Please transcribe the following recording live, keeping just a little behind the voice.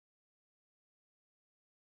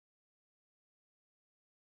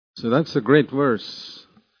So that's a great verse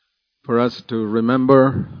for us to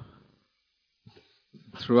remember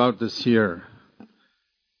throughout this year.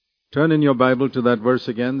 Turn in your Bible to that verse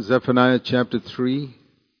again, Zephaniah chapter 3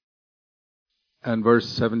 and verse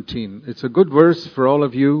 17. It's a good verse for all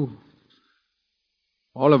of you,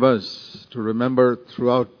 all of us, to remember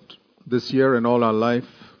throughout this year and all our life.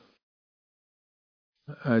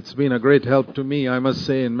 It's been a great help to me, I must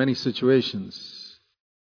say, in many situations,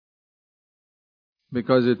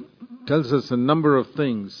 because it tells us a number of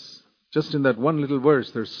things. Just in that one little verse,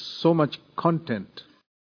 there's so much content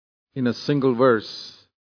in a single verse.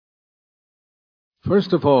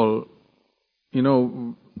 First of all,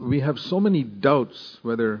 we have so many doubts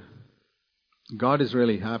whether God is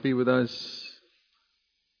really happy with us.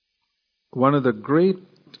 One of the great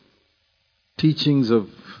teachings of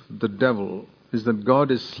the devil is that God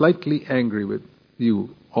is slightly angry with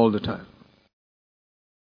you all the time.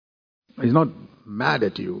 He's not mad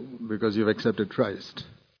at you because you've accepted Christ,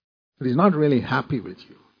 but He's not really happy with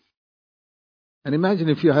you. And imagine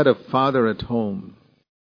if you had a father at home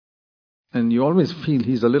and you always feel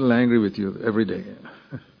He's a little angry with you every day.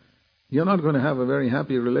 You're not going to have a very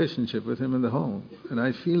happy relationship with Him in the home. And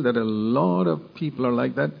I feel that a lot of people are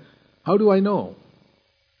like that. How do I know?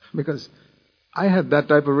 Because I had that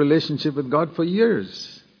type of relationship with God for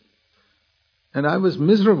years. And I was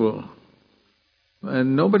miserable.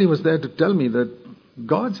 And nobody was there to tell me that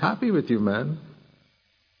God's happy with you, man.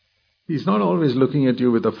 He's not always looking at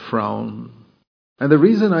you with a frown. And the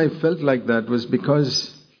reason I felt like that was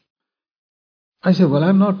because I said, well,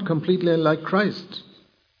 I'm not completely like Christ.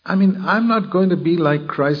 I'm not going to be like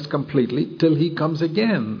Christ completely till He comes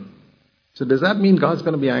again. So does that mean God's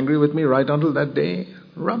going to be angry with me right until that day?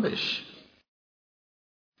 Rubbish.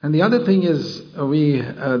 And the other thing is,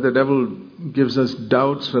 the devil gives us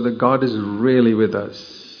doubts whether God is really with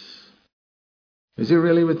us. Is He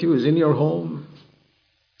really with you? Is He in your home?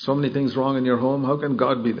 So many things wrong in your home. How can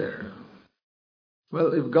God be there?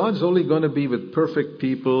 Well, if God's only going to be with perfect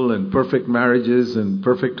people and perfect marriages and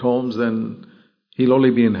perfect homes, then He'll only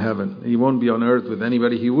be in heaven. He won't be on earth with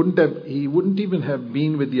anybody. He wouldn't even have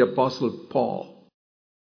been with the Apostle Paul.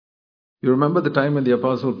 You remember the time when the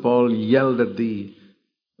Apostle Paul yelled at the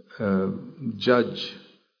judge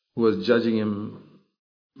who was judging him,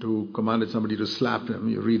 who commanded somebody to slap him.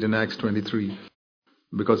 You read in Acts 23.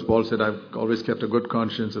 Because Paul said, I've always kept a good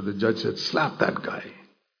conscience. And the judge said, slap that guy.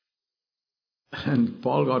 And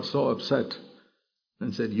Paul got so upset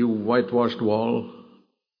and said, you whitewashed wall.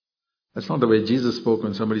 That's not the way Jesus spoke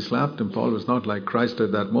when somebody slapped him. Paul was not like Christ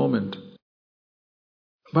at that moment.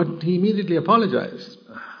 But he immediately apologized.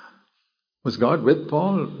 Was God with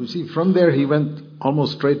Paul? You see, from there he went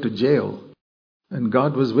almost straight to jail. And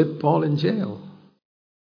God was with Paul in jail.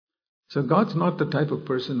 So God's not the type of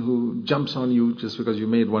person who jumps on you just because you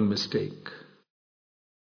made one mistake.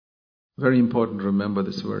 Very important to remember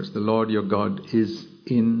this verse. The Lord your God is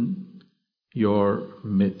in your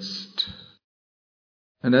midst.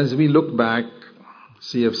 And as we look back,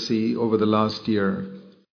 CFC, over the last year,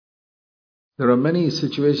 there are many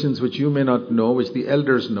situations which you may not know, which the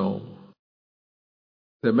elders know.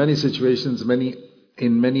 There are many situations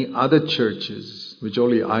in many other churches, which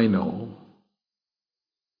only I know.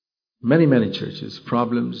 Many churches,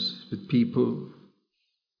 problems with people,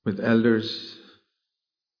 with elders.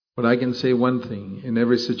 But I can say one thing, in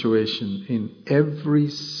every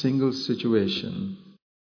single situation,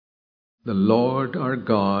 the Lord our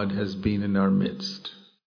God has been in our midst.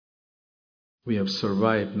 We have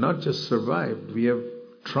survived, not just survived, we have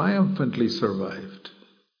triumphantly survived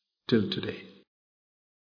till today.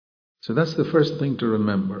 So that's the first thing to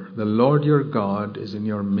remember. The Lord your God is in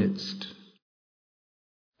your midst.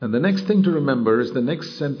 And the next thing to remember is the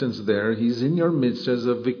next sentence there. He's in your midst as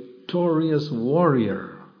a victorious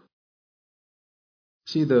warrior.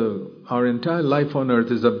 See, our entire life on earth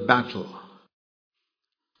is a battle.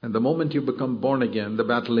 And the moment you become born again, the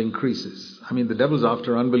battle increases. The devil's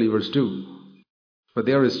after unbelievers too. But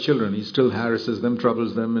they are his children. He still harasses them,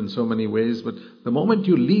 troubles them in so many ways. But the moment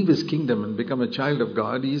you leave his kingdom and become a child of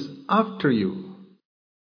God, he's after you.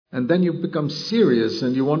 And then you become serious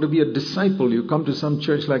and you want to be a disciple. You come to some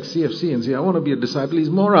church like CFC and say, I want to be a disciple. He's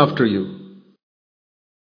more after you.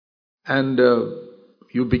 And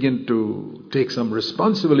you begin to take some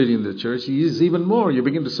responsibility in the church. He is even more. You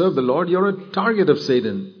begin to serve the Lord. You're a target of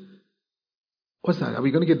Satan. What's that? Are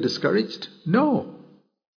we going to get discouraged? No.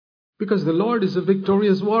 Because the Lord is a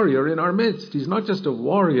victorious warrior in our midst. He's not just a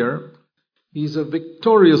warrior. He's a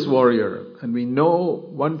victorious warrior. And we know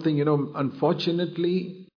one thing,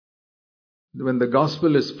 unfortunately, when the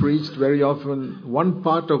gospel is preached, very often one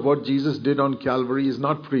part of what Jesus did on Calvary is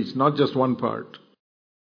not preached, not just one part.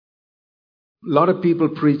 A lot of people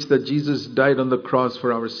preach that Jesus died on the cross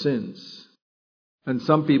for our sins. And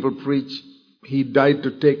some people preach He died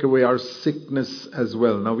to take away our sickness as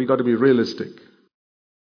well. Now we got to be realistic.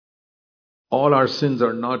 All our sins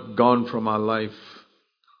are not gone from our life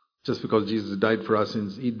just because Jesus died for our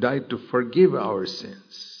sins. He died to forgive our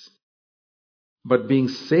sins. But being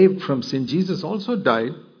saved from sin, Jesus also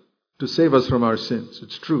died to save us from our sins.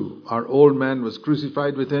 It's true. Our old man was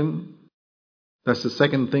crucified with Him. That's the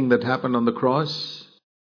second thing that happened on the cross.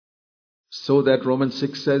 So that Romans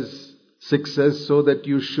 6 says, so that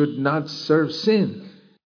you should not serve sin.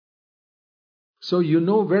 So you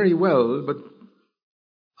know very well, but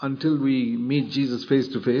until we meet Jesus face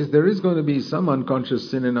to face, there is going to be some unconscious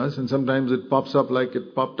sin in us, and sometimes it pops up like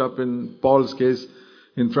it popped up in Paul's case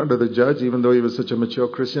in front of the judge, even though he was such a mature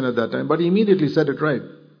Christian at that time, but he immediately said it right.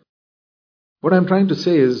 What I'm trying to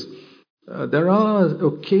say is, there are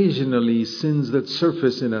occasionally sins that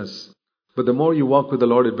surface in us, but the more you walk with the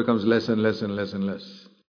Lord, it becomes less and less and less and less.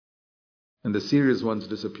 And the serious ones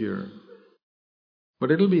disappear. But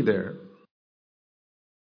it'll be there.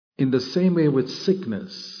 In the same way with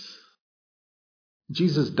sickness,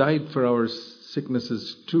 Jesus died for our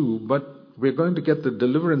sicknesses too, but we're going to get the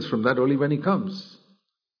deliverance from that only when He comes.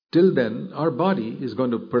 Till then, our body is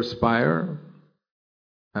going to perspire,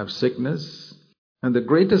 have sickness, and the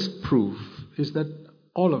greatest proof is that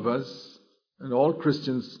all of us and all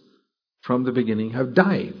Christians from the beginning have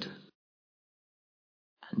died.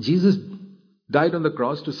 Jesus died on the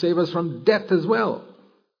cross to save us from death as well.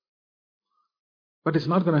 But it's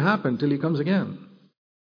not going to happen till He comes again.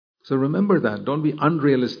 So remember that. Don't be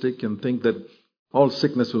unrealistic and think that all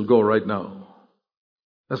sickness will go right now.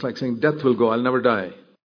 That's like saying death will go, I'll never die.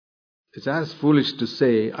 It's as foolish to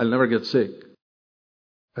say I'll never get sick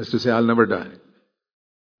as to say I'll never die.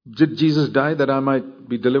 Did Jesus die that I might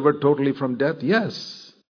be delivered totally from death?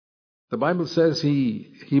 Yes. The Bible says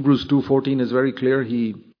Hebrews 2:14 is very clear.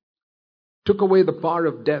 He took away the power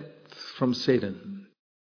of death from Satan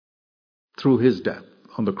through His death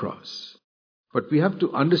on the cross. But we have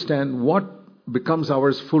to understand what becomes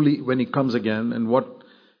ours fully when He comes again and what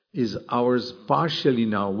is ours partially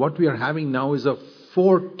now. What we are having now is a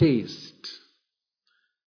foretaste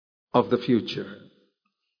of the future.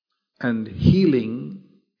 And healing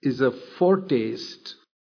is a foretaste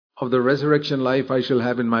of the resurrection life I shall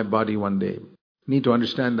have in my body one day. Need to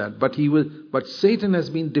understand that. But Satan has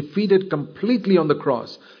been defeated completely on the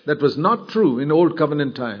cross. That was not true in Old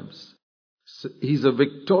Covenant times. He's a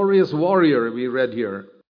victorious warrior, we read here.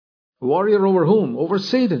 Warrior over whom? Over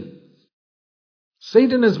Satan.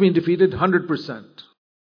 Satan has been defeated 100%.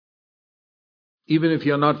 Even if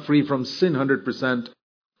you're not free from sin 100%,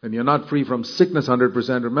 and you're not free from sickness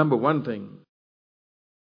 100%, remember one thing.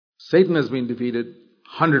 Satan has been defeated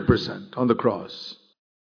 100% on the cross.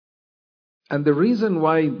 And the reason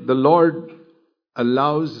why the Lord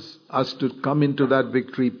allows us to come into that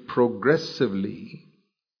victory progressively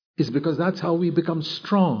is because that's how we become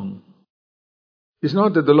strong. It's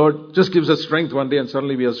not that the Lord just gives us strength one day and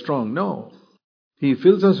suddenly we are strong. No. He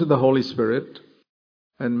fills us with the Holy Spirit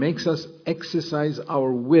and makes us exercise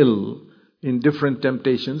our will in different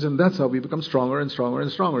temptations, and that's how we become stronger and stronger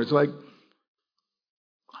and stronger. It's like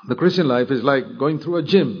the Christian life is like going through a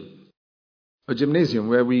gymnasium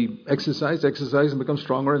where we exercise and become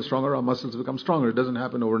stronger and stronger. Our muscles become stronger. It doesn't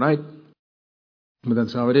happen overnight, but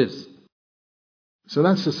that's how it is. So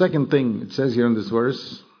that's the second thing it says here in this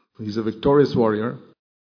verse. He's a victorious warrior.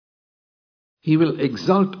 He will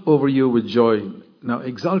exult over you with joy. Now,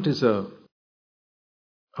 exult is a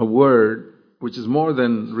word which is more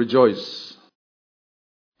than rejoice.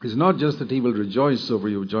 It's not just that He will rejoice over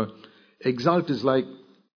you with joy. Exult is like,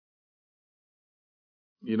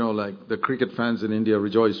 like the cricket fans in India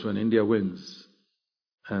rejoice when India wins.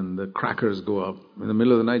 And the crackers go up. In the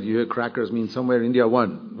middle of the night, you hear crackers, means somewhere India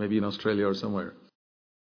won. Maybe in Australia or somewhere.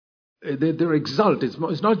 They're exult. It's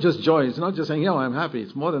not just joy. It's not just saying, yeah, I'm happy.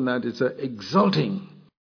 It's more than that. It's exulting.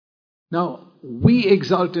 Now, we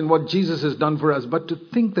exult in what Jesus has done for us. But to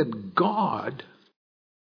think that God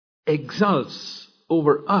exults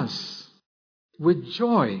over us with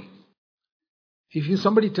joy. If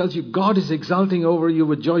somebody tells you God is exulting over you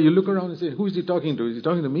with joy, you look around and say, who is He talking to? Is He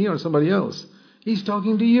talking to me or somebody else? He's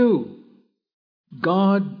talking to you.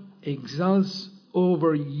 God exults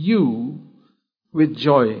over you with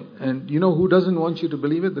joy. And you know who doesn't want you to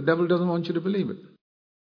believe it? The devil doesn't want you to believe it.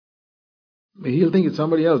 He'll think it's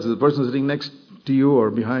somebody else. It's the person sitting next to you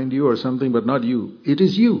or behind you or something, but not you. It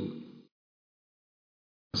is you.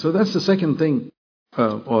 So that's the second thing,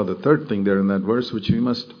 or the third thing there in that verse, which we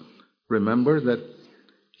must remember, that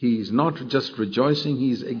He's not just rejoicing,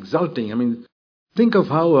 He's exulting. I mean, think of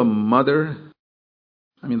how a mother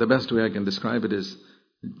I mean, the best way I can describe it is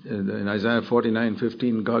in Isaiah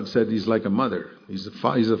 49:15, God said He's like a mother. He's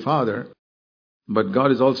a father, but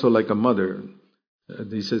God is also like a mother.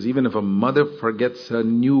 He says, even if a mother forgets her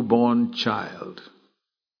newborn child,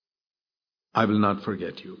 I will not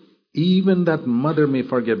forget you. Even that mother may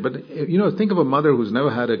forget. But, think of a mother who's never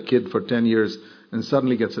had a kid for 10 years and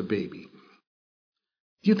suddenly gets a baby.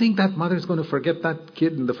 Do you think that mother is going to forget that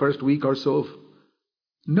kid in the first week or so?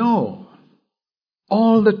 No.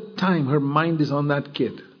 All the time her mind is on that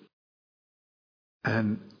kid.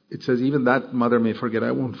 And it says, even that mother may forget,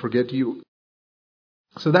 I won't forget you.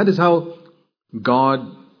 So that is how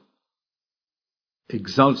God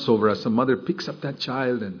exults over us. A mother picks up that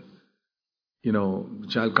child and, the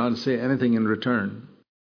child can't say anything in return.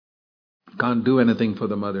 Can't do anything for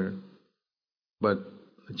the mother. But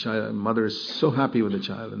the mother is so happy with the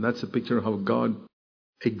child. And that's a picture of how God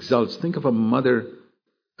exults. Think of a mother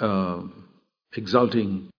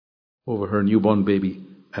exulting over her newborn baby.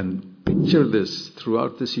 And picture this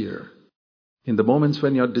throughout this year. In the moments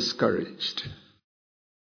when you're discouraged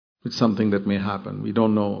with something that may happen. We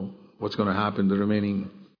don't know what's going to happen the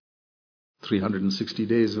remaining 360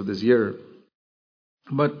 days of this year.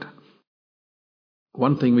 But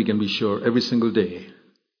one thing we can be sure, every single day,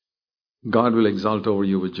 God will exult over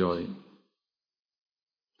you with joy.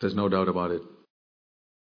 There's no doubt about it.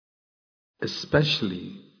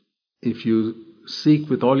 Especially if you seek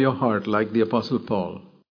with all your heart, like the Apostle Paul,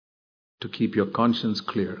 to keep your conscience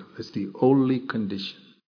clear. That's the only condition.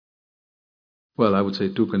 Well, I would say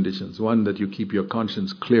two conditions. One, that you keep your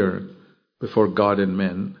conscience clear before God and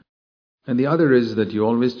men. And the other is that you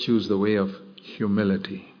always choose the way of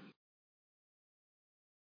humility.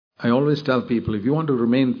 I always tell people, if you want to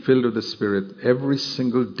remain filled with the Spirit every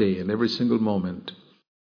single day and every single moment,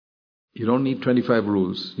 you don't need 25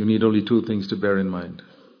 rules. You need only two things to bear in mind.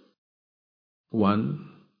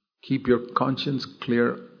 One, keep your conscience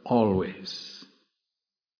clear always.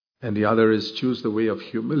 And the other is choose the way of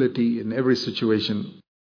humility in every situation.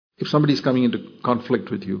 If somebody is coming into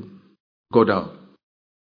conflict with you, go down.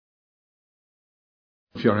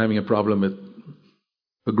 If you're having a problem with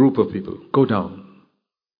a group of people, go down.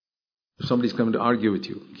 If somebody's coming to argue with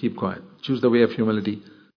you, keep quiet. Choose the way of humility.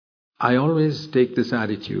 I always take this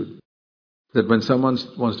attitude that when someone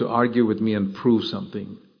wants to argue with me and prove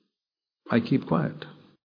something, I keep quiet.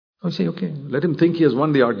 I say, okay, let him think he has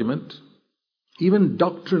won the argument. Even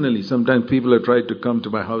doctrinally, sometimes people have tried to come to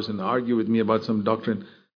my house and argue with me about some doctrine.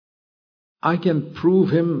 I can prove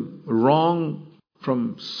him wrong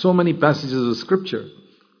from so many passages of Scripture.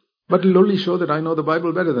 But it'll only show that I know the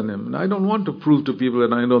Bible better than him. And I don't want to prove to people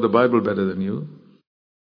that I know the Bible better than you.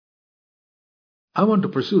 I want to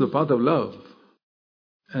pursue the path of love.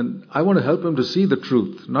 And I want to help him to see the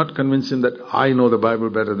truth, not convince him that I know the Bible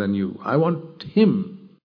better than you. I want him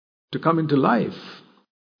to come into life.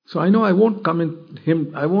 So I know I won't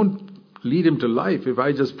lead him to life if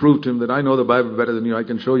I just prove to him that I know the Bible better than you. I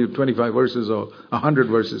can show you 25 verses or 100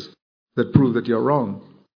 verses that prove that you're wrong.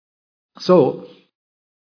 So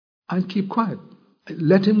I'll keep quiet.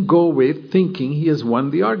 Let him go away thinking he has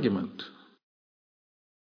won the argument.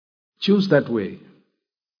 Choose that way.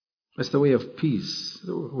 That's the way of peace,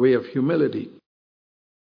 the way of humility.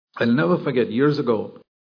 I'll never forget years ago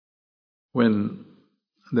when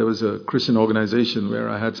there was a Christian organization where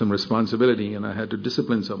I had some responsibility and I had to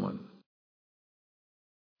discipline someone.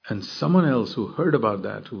 And someone else who heard about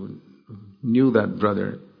that, who knew that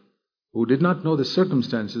brother, who did not know the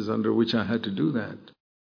circumstances under which I had to do that,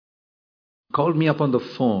 called me up on the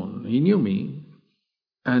phone. He knew me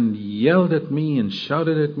and yelled at me and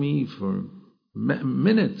shouted at me for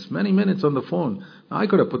many minutes on the phone. Now, I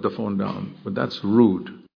could have put the phone down, but that's rude.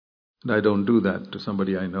 And I don't do that to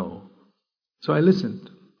somebody I know. So I listened.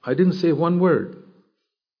 I didn't say one word.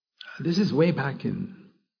 This is way back in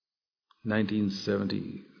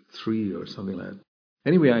 1973 or something like that.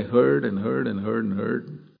 Anyway, I heard and heard.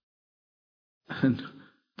 And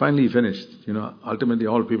finally he finished. Ultimately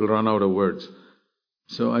all people run out of words.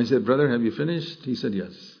 So I said, brother, have you finished? He said,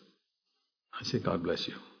 yes. I said, God bless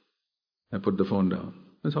you. I put the phone down.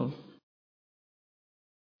 That's all.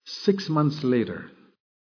 6 months later,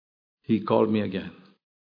 he called me again.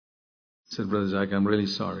 He said, Brother Zach, I'm really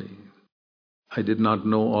sorry. I did not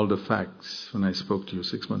know all the facts when I spoke to you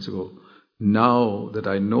 6 months ago. Now that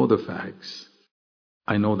I know the facts,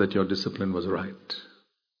 I know that your discipline was right.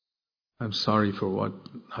 I'm sorry for what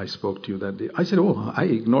I spoke to you that day. I said, I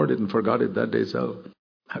ignored it and forgot it that day, so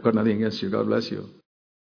I got nothing against you. God bless you.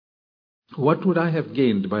 What would I have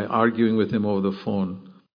gained by arguing with him over the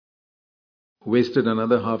phone? Wasted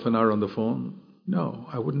another half an hour on the phone? No,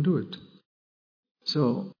 I wouldn't do it.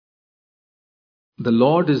 So The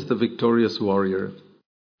Lord is the victorious warrior,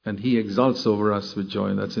 and He exalts over us with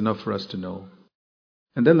joy. That's enough for us to know.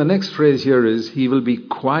 And then the next phrase here is, He will be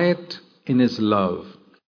quiet in His love.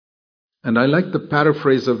 And I like the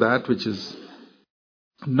paraphrase of that, which is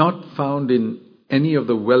not found in any of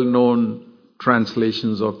the well-known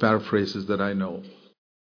translations or paraphrases that I know.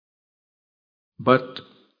 But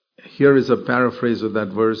here is a paraphrase of that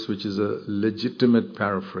verse, which is a legitimate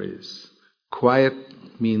paraphrase. Quiet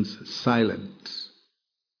means silent.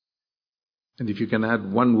 And if you can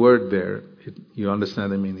add one word there, you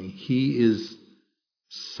understand the meaning. He is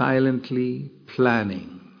silently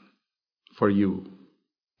planning for you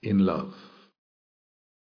in love.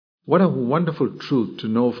 What a wonderful truth to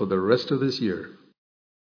know for the rest of this year.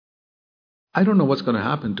 I don't know what's going to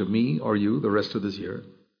happen to me or you the rest of this year.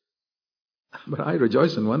 But I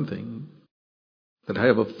rejoice in one thing, that I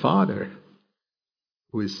have a Father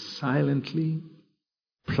who is silently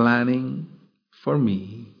planning for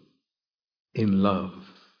me in love.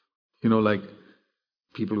 You know, like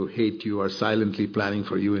people who hate you are silently planning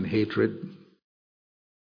for you in hatred.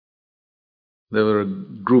 There were a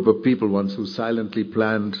group of people once who silently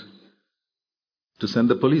planned to send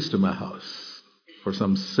the police to my house for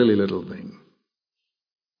some silly little thing.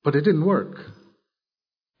 But it didn't work.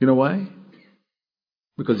 You know why?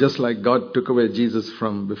 Because just like God took away Jesus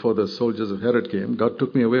from before the soldiers of Herod came, God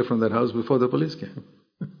took me away from that house before the police came.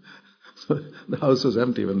 So the house was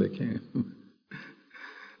empty when they came.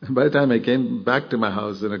 And by the time I came back to my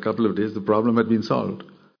house in a couple of days, the problem had been solved.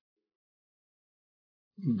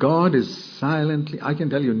 God is silently, I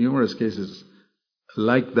can tell you numerous cases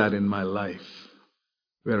like that in my life,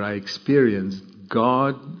 where I experienced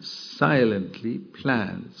God silently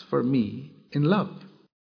plans for me in love.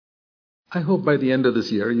 I hope by the end of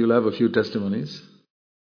this year you'll have a few testimonies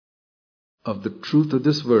of the truth of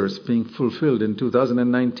this verse being fulfilled in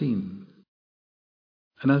 2019.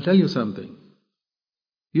 And I'll tell you something.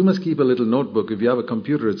 You must keep a little notebook. If you have a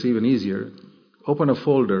computer, it's even easier. Open a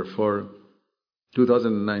folder for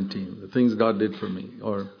 2019, the things God did for me,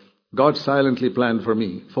 or God silently planned for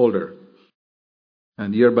me, folder.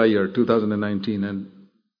 And year by year, 2019. And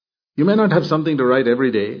you may not have something to write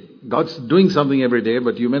every day. God's doing something every day,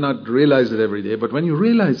 but you may not realize it every day. But when you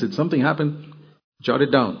realize it, something happened, jot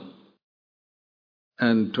it down.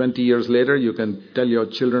 And 20 years later, you can tell your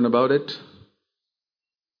children about it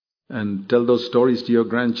and tell those stories to your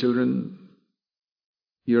grandchildren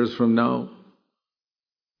years from now,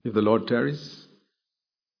 if the Lord tarries.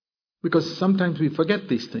 Because sometimes we forget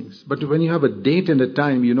these things. But when you have a date and a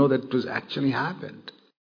time, you know that it was actually happened.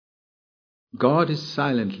 God is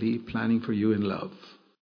silently planning for you in love.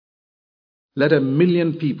 Let 1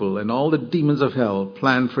 million people and all the demons of hell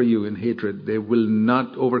plan for you in hatred. They will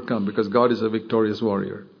not overcome, because God is a victorious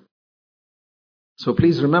warrior. So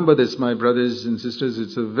please remember this, my brothers and sisters.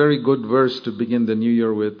 It's a very good verse to begin the new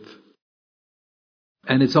year with.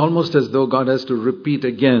 And it's almost as though God has to repeat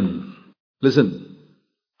again. Listen,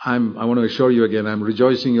 I want to assure you again, I'm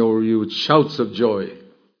rejoicing over you with shouts of joy.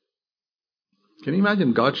 Can you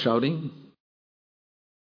imagine God shouting?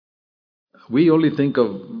 We only think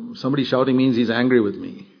of somebody shouting means he's angry with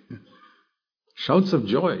me. Shouts of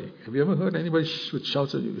joy. Have you ever heard anybody with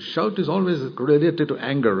shouts of joy? Shout is always related to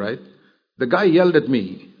anger, right? The guy yelled at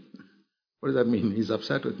me. What does that mean? He's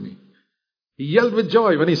upset with me. He yelled with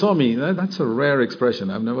joy when he saw me. That's a rare expression.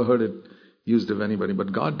 I've never heard it used of anybody.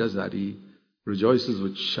 But God does that. He rejoices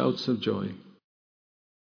with shouts of joy.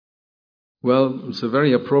 Well, it's a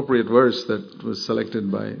very appropriate verse that was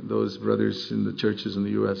selected by those brothers in the churches in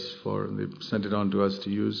the U.S. they sent it on to us to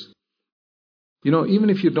use. You know, even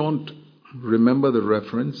if you don't remember the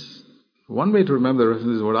reference, one way to remember the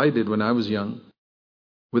reference is what I did when I was young.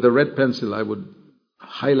 With a red pencil, I would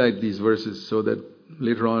highlight these verses so that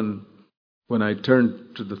later on, when I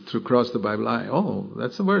turned to cross the Bible,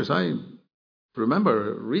 that's the verse. I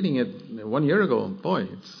remember reading it 1 year ago. Boy,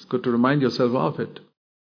 it's good to remind yourself of it.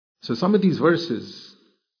 So some of these verses,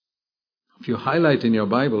 if you highlight in your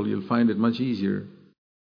Bible, you'll find it much easier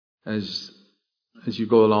as you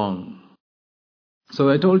go along. So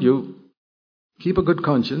I told you, keep a good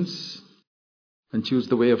conscience and choose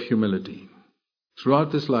the way of humility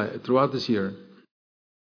throughout this year,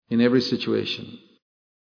 in every situation.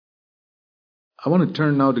 I want to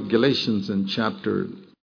turn now to Galatians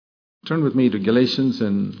turn with me to Galatians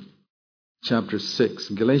in chapter 6.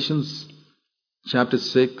 Galatians chapter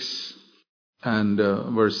 6 and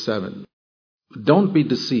verse 7. Don't be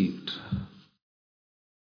deceived.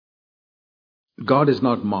 God is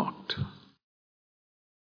not mocked.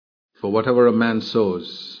 For whatever a man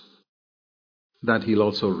sows, that he'll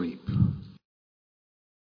also reap.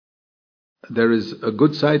 There is a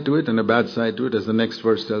good side to it and a bad side to it, as the next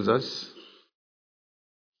verse tells us.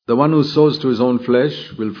 The one who sows to his own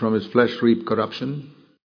flesh will from his flesh reap corruption.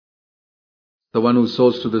 The one who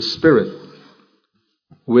sows to the Spirit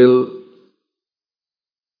will,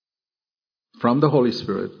 from the Holy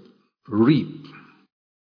Spirit, reap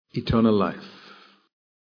eternal life.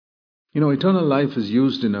 You know, eternal life is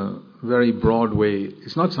used in a very broad way.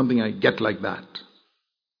 It's not something I get like that.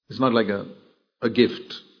 It's not like a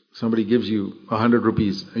gift. Somebody gives you 100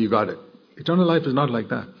 rupees, you got it. Eternal life is not like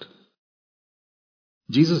that.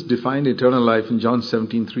 Jesus defined eternal life in John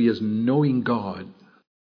 17:3 as knowing God,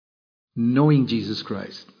 knowing Jesus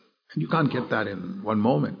Christ. And you can't get that in one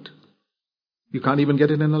moment. You can't even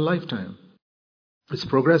get it in a lifetime. It's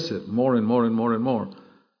progressive, more and more and more and more.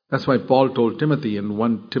 That's why Paul told Timothy in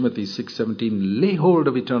 1 Timothy 6:17, lay hold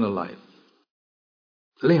of eternal life.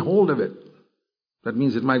 Lay hold of it. That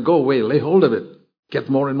means it might go away. Lay hold of it. Get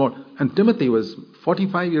more and more. And Timothy was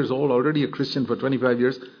 45 years old, already a Christian for 25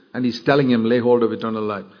 years, and he's telling him, lay hold of eternal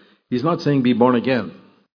life. He's not saying be born again.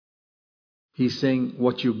 He's saying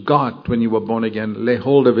what you got when you were born again, lay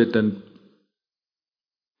hold of it and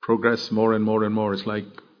progress more and more and more. It's like,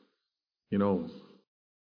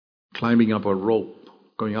 climbing up a rope,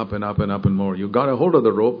 going up and up and up and more. You got a hold of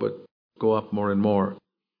the rope, but go up more and more.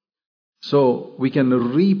 So we can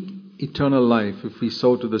reap eternal life if we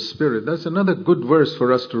sow to the Spirit. That's another good verse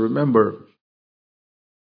for us to remember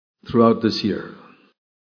throughout this year.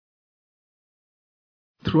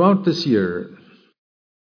 Throughout this year,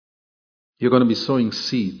 you're going to be sowing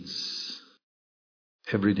seeds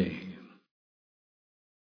every day.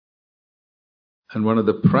 And one of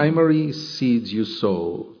the primary seeds you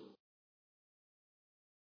sow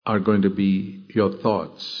are going to be your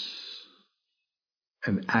thoughts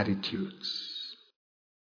and attitudes.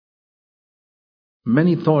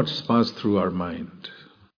 Many thoughts pass through our mind.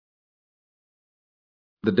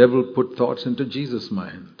 The devil put thoughts into Jesus'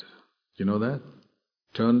 mind. You know that?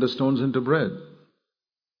 Turn the stones into bread.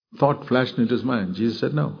 Thought flashed into his mind. Jesus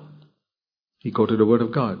said no. He quoted the word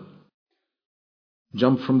of God.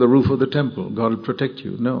 Jump from the roof of the temple. God will protect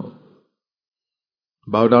you. No.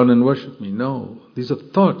 Bow down and worship me. No. These are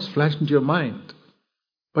thoughts flashed into your mind.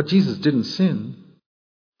 But Jesus didn't sin.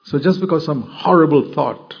 So just because some horrible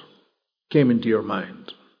thought came into your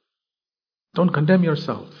mind, don't condemn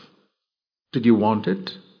yourself. Did you want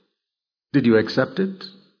it? Did you accept it?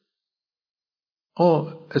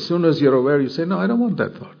 Or as soon as you're aware, you say, no, I don't want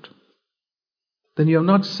that thought. Then you have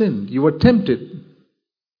not sinned. You were tempted,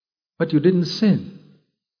 but you didn't sin.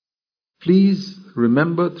 Please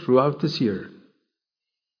remember throughout this year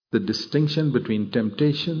the distinction between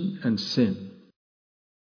temptation and sin.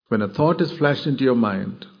 When a thought is flashed into your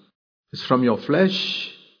mind, it's from your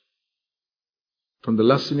flesh, from the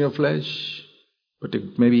lust in your flesh, but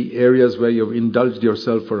it may be areas where you've indulged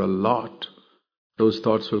yourself for a lot. Those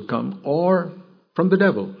thoughts will come. Or from the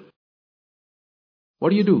devil.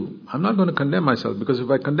 What do? I'm not going to condemn myself, because if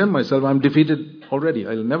I condemn myself, I'm defeated already.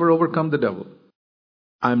 I'll never overcome the devil.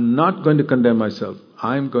 I'm not going to condemn myself.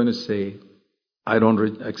 I'm going to say, I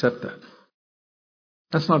don't accept that.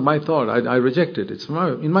 That's not my thought. I reject it.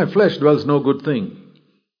 In my flesh dwells no good thing.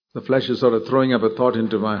 The flesh is sort of throwing up a thought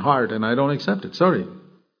into my heart and I don't accept it. Sorry.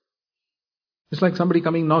 It's like somebody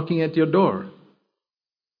coming knocking at your door.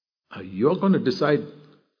 You're going to decide.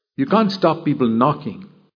 You can't stop people knocking.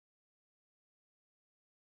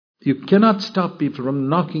 You cannot stop people from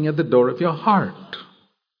knocking at the door of your heart.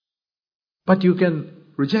 But you can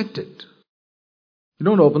reject it. You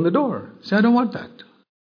don't open the door. Say, I don't want that.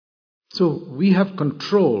 So we have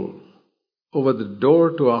control over the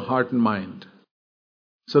door to our heart and mind.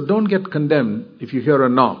 So don't get condemned if you hear a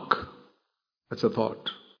knock. That's a thought.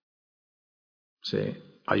 Say,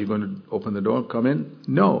 are you going to open the door? Come in?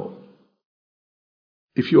 No.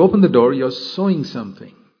 If you open the door, you're sowing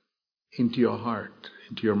something into your heart,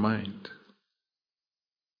 into your mind.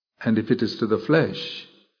 And if it is to the flesh,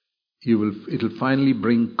 it'll finally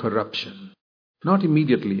bring corruption. Not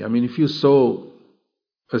immediately. I mean, if you sow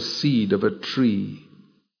a seed of a tree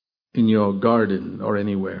in your garden or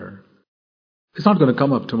anywhere, it's not going to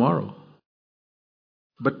come up tomorrow.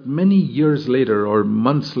 But many years later or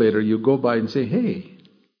months later, you go by and say, hey,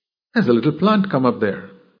 there's a little plant come up there.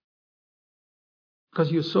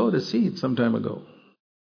 Because you sowed a seed some time ago.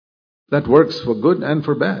 That works for good and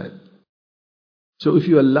for bad. So if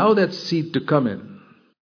you allow that seed to come in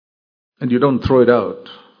and you don't throw it out,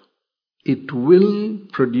 it will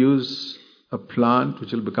produce a plant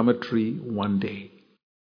which will become a tree one day.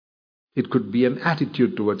 It could be an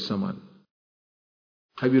attitude towards someone.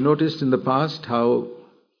 Have you noticed in the past how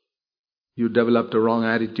you developed a wrong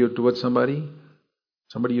attitude towards somebody?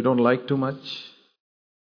 Somebody you don't like too much?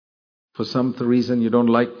 For some reason you don't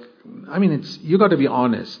like. You got to be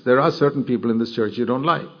honest. There are certain people in this church you don't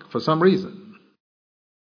like for some reason.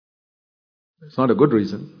 It's not a good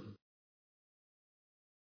reason.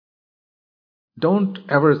 Don't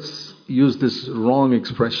ever use this wrong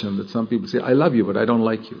expression that some people say, I love you, but I don't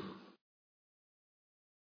like you.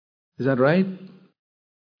 Is that right?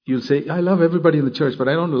 You'll say, I love everybody in the church, but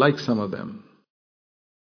I don't like some of them.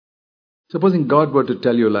 Supposing God were to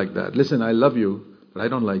tell you like that, listen, I love you, but I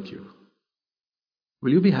don't like you.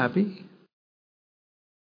 Will you be happy?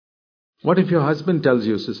 What if your husband tells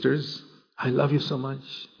you, sisters, I love you so much,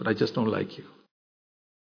 but I just don't like you?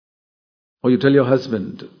 Or you tell your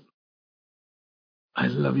husband, I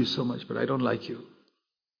love you so much, but I don't like you.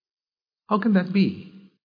 How can that be?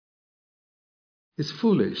 It's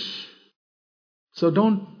foolish. So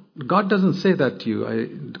God doesn't say that to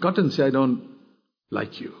you. God doesn't say, I don't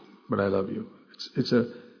like you, but I love you. It's a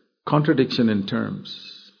contradiction in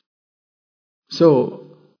terms.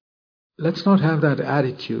 So, let's not have that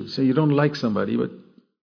attitude. Say you don't like somebody, but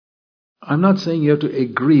I'm not saying you have to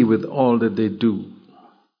agree with all that they do.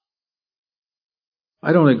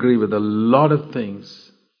 I don't agree with a lot of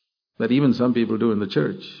things that even some people do in the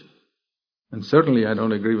church. And certainly I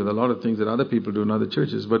don't agree with a lot of things that other people do in other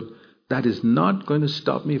churches, but that is not going to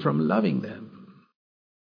stop me from loving them.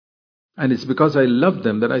 And it's because I love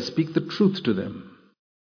them that I speak the truth to them.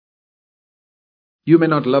 You may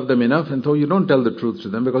not love them enough, and so you don't tell the truth to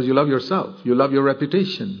them because you love yourself. You love your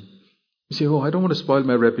reputation. You say, I don't want to spoil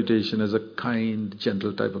my reputation as a kind,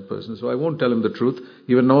 gentle type of person, so I won't tell him the truth,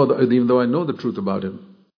 even though I know the truth about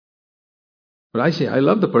him. But I say, I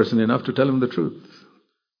love the person enough to tell him the truth.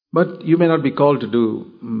 But you may not be called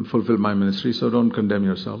to fulfill my ministry, so don't condemn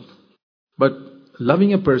yourself. But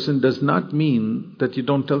loving a person does not mean that you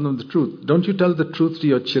don't tell them the truth. Don't you tell the truth to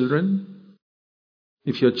your children?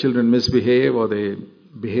 If your children misbehave or they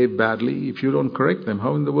behave badly, if you don't correct them,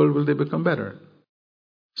 how in the world will they become better?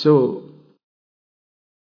 So,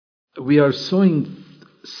 we are sowing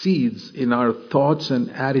seeds in our thoughts and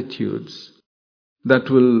attitudes that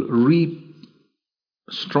will reap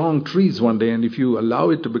strong trees one day, and if you allow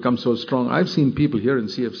it to become so strong, I've seen people here in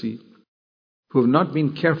CFC who have not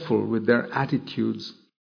been careful with their attitudes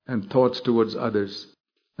and thoughts towards others.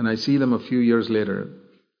 And I see them a few years later,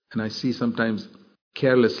 and I see sometimes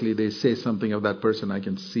carelessly they say something of that person. I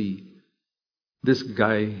can see this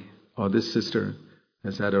guy or this sister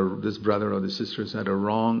has had this brother or this sister has had a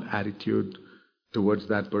wrong attitude towards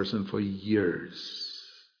that person for years.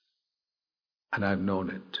 And I've known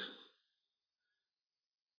it.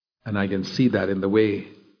 And I can see that in the way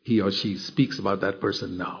he or she speaks about that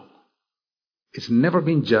person now. It's never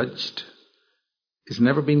been judged. It's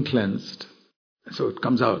never been cleansed. So it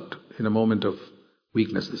comes out in a moment of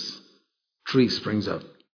weakness. This tree springs up.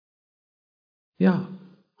 Yeah.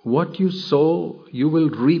 What you sow, you will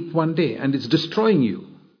reap one day. And it's destroying you.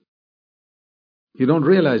 You don't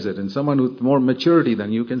realize it. And someone with more maturity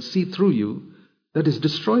than you can see through you that is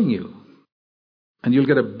destroying you. And you'll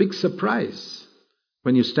get a big surprise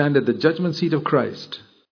when you stand at the judgment seat of Christ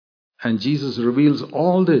and Jesus reveals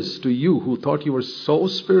all this to you who thought you were so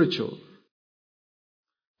spiritual,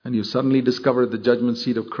 and you suddenly discover at the judgment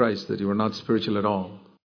seat of Christ that you were not spiritual at all.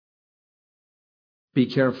 Be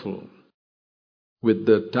careful with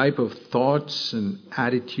the type of thoughts and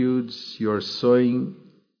attitudes you are sowing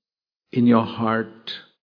in your heart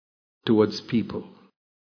towards people.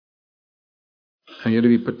 And you have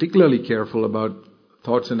to be particularly careful about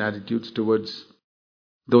thoughts and attitudes towards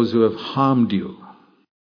those who have harmed you.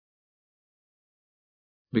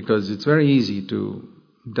 Because it's very easy to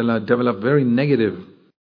develop very negative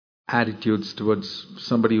attitudes towards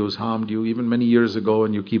somebody who's harmed you, even many years ago,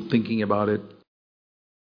 and you keep thinking about it.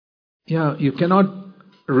 Yeah, you cannot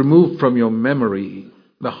remove from your memory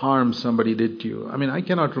the harm somebody did to you. I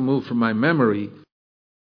cannot remove from my memory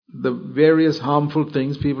the various harmful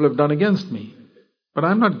things people have done against me. But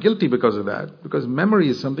I'm not guilty because of that, because memory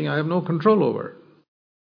is something I have no control over.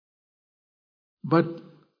 But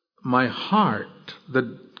my heart,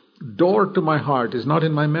 the door to my heart is not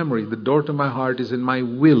in my memory. The door to my heart is in my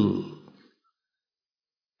will.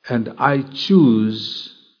 And I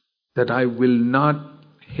choose that I will not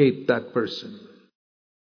hate that person.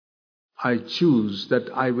 I choose that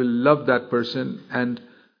I will love that person. And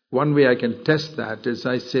one way I can test that is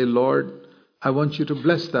I say, Lord, I want you to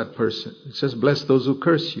bless that person. It says, bless those who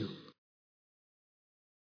curse you.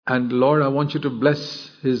 And Lord, I want you to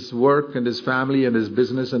bless his work and his family and his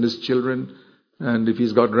business and his children. And if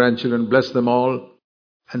he's got grandchildren, bless them all.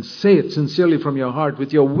 And say it sincerely from your heart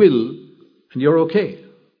with your will, and you're okay.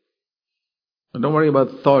 And don't worry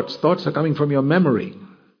about thoughts. Thoughts are coming from your memory.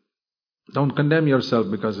 Don't condemn yourself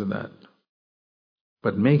because of that.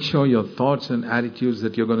 But make sure your thoughts and attitudes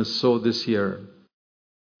that you're going to sow this year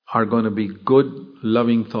are going to be good,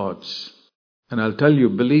 loving thoughts. And I'll tell you,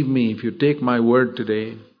 believe me, if you take my word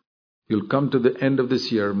today, you'll come to the end of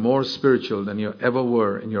this year more spiritual than you ever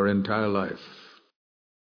were in your entire life.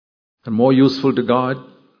 And more useful to God,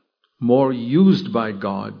 more used by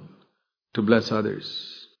God to bless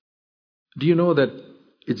others. Do you know that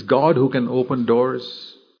it's God who can open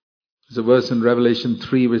doors? There's a verse in Revelation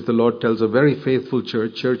 3 which the Lord tells a very faithful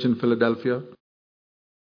church in Philadelphia.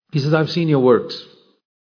 He says, I've seen your works,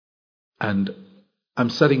 and I'm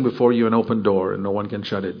setting before you an open door, and no one can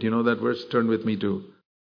shut it. Do you know that verse? Turn with me to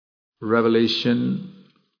Revelation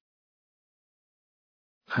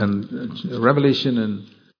in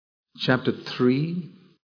chapter 3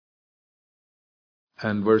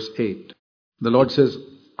 and verse 8. The Lord says,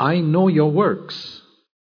 I know your works.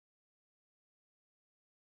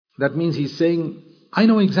 That means He's saying, I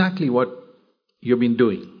know exactly what you've been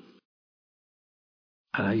doing.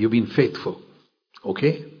 And you've been faithful.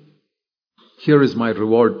 Okay? Here is my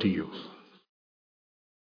reward to you.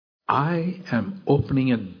 I am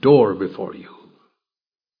opening a door before you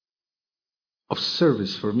of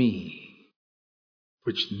service for me,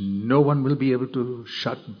 which no one will be able to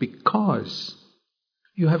shut, because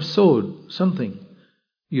you have sowed something.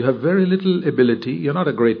 You have very little ability. You're not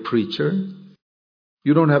a great preacher.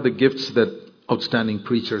 You don't have the gifts that outstanding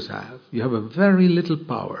preachers have. You have a very little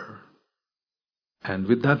power. And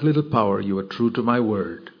with that little power, you are true to my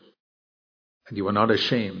word. And you are not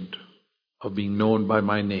ashamed of being known by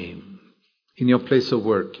my name. In your place of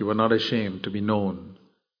work, you are not ashamed to be known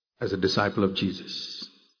as a disciple of Jesus.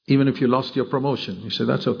 Even if you lost your promotion, you say,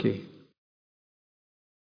 that's okay.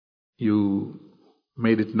 You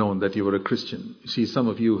made it known that you were a Christian. You see, some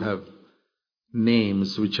of you have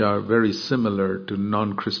names which are very similar to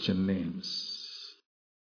non-Christian names.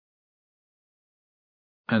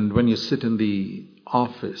 And when you sit in the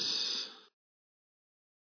office,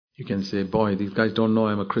 you can say, boy, these guys don't know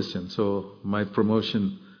I'm a Christian, so my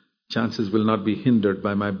promotion chances will not be hindered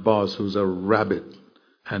by my boss who's a rabid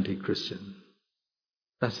anti-Christian.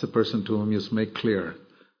 That's the person to whom you make clear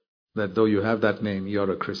that though you have that name,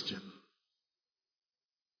 you're a Christian.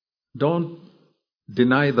 Don't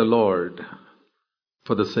deny the Lord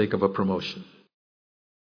for the sake of a promotion.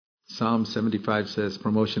 Psalm 75 says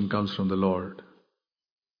promotion comes from the Lord,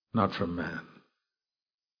 not from man.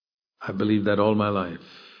 I believe that all my life.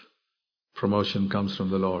 Promotion comes from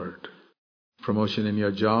the Lord. Promotion in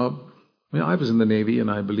your job. I was in the Navy and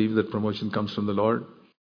I believe that promotion comes from the Lord.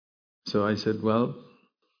 So I said, well,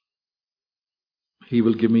 He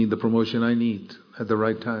will give me the promotion I need at the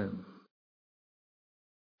right time.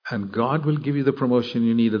 And God will give you the promotion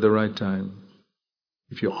you need at the right time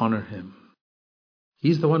if you honor Him.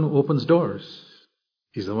 He's the one who opens doors.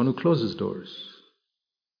 He's the one who closes doors.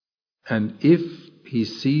 And if He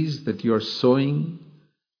sees that you're sowing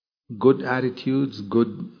good attitudes,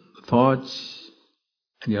 good thoughts,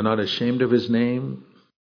 and you're not ashamed of His name,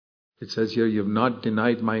 it says here, you've not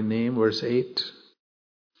denied my name, verse 8.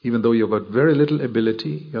 Even though you've got very little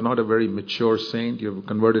ability, you're not a very mature saint, you've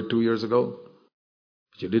converted 2 years ago,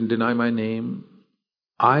 but you didn't deny my name,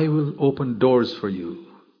 I will open doors for you.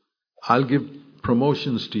 I'll give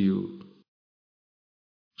promotions to you,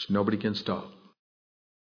 which nobody can stop.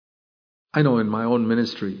 I know in my own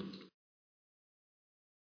ministry,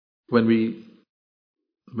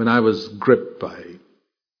 when I was gripped by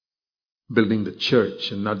building the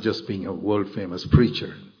church and not just being a world-famous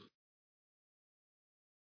preacher,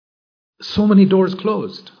 so many doors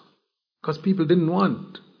closed because people didn't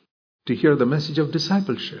want to hear the message of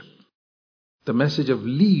discipleship, the message of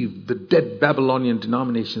leave the dead Babylonian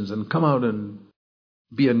denominations and come out and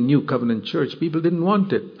be a new covenant church. People didn't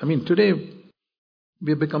want it. Today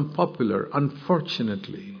we have become popular,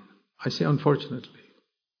 unfortunately. I say unfortunately.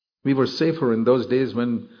 We were safer in those days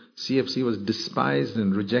when CFC was despised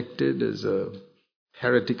and rejected as a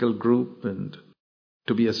heretical group, and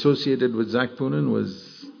to be associated with Zach Poonen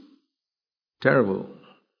was terrible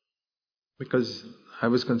because I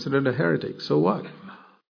was considered a heretic. So what?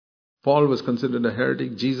 Paul was considered a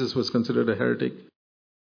heretic. Jesus was considered a heretic.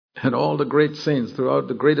 And all the great saints throughout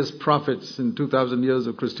the greatest prophets in 2,000 years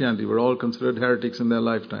of Christianity were all considered heretics in their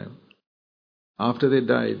lifetime. After they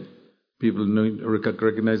died, people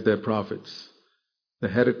recognized their prophets. The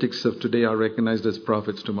heretics of today are recognized as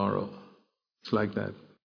prophets tomorrow. It's like that.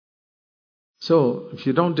 So, if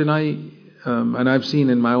you don't deny, and I've seen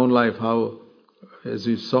in my own life how, as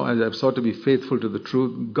I've sought to be faithful to the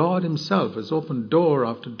truth, God Himself has opened door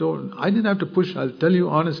after door. I didn't have to push. I'll tell you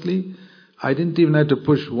honestly, I didn't even have to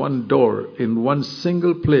push one door in one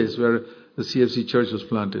single place where the CFC church was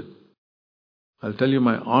planted. I'll tell you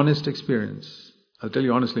my honest experience. I'll tell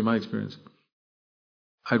you honestly my experience.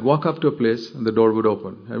 I'd walk up to a place and the door would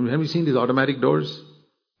open. Have you seen these automatic doors?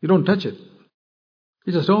 You don't touch it.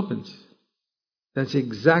 It just opens. That's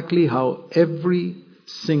exactly how every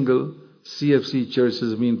single CFC church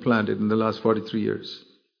has been planted in the last 43 years.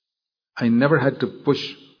 I never had to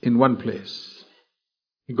push in one place.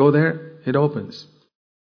 You go there, it opens.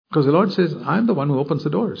 Because the Lord says, I'm the one who opens the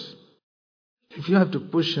doors. If you have to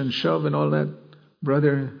push and shove and all that,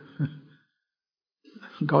 brother,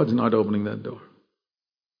 God's not opening that door.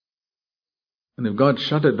 And if God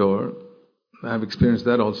shut a door, I've experienced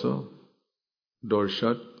that also. Door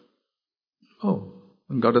shut. Oh,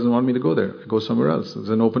 and God doesn't want me to go there. I go somewhere else. There's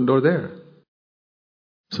an open door there.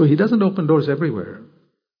 So He doesn't open doors everywhere.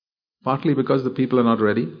 Partly because the people are not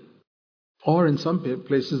ready. Or in some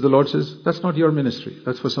places the Lord says, that's not your ministry.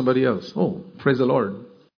 That's for somebody else. Oh, praise the Lord.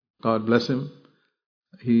 God bless Him.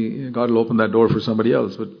 God will open that door for somebody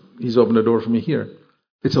else. But He's opened a door for me here.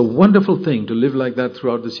 It's a wonderful thing to live like that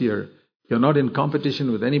throughout this year. You're not in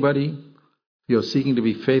competition with anybody. You're seeking to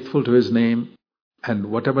be faithful to His name.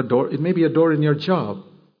 And whatever door, it may be a door in your job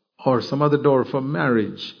or some other door for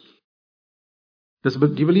marriage. Do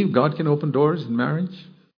you believe God can open doors in marriage?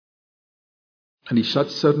 And He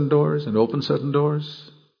shuts certain doors and opens certain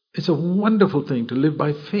doors. It's a wonderful thing to live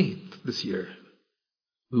by faith this year.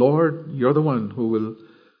 Lord, You're the one who will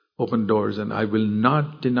open doors, and I will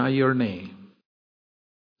not deny Your name.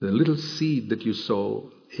 The little seed that you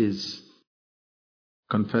sow is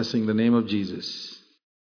confessing the name of Jesus.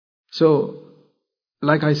 So,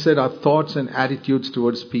 like I said, our thoughts and attitudes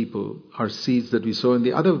towards people are seeds that we sow. And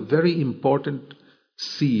the other very important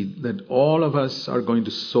seed that all of us are going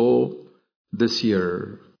to sow this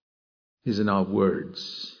year is in our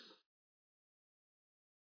words.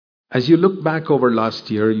 As you look back over last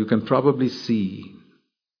year, you can probably see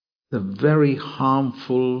the very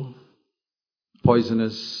harmful,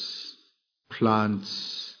 poisonous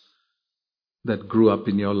plants that grew up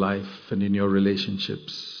in your life and in your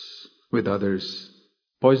relationships with others.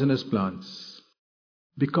 Poisonous plants.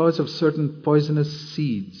 Because of certain poisonous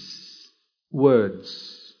seeds,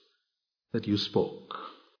 words that you spoke.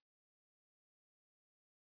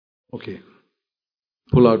 Okay.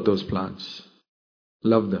 Pull out those plants.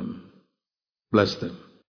 Love them. Bless them.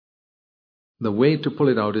 The way to pull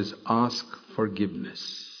it out is ask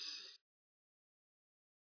forgiveness.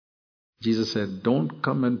 Jesus said, don't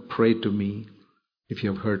come and pray to me if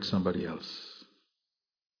you have hurt somebody else.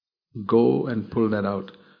 Go and pull that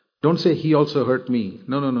out. Don't say, He also hurt me.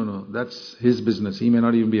 No. That's His business. He may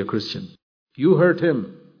not even be a Christian. You hurt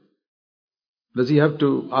him. Does he have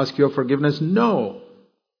to ask your forgiveness? No.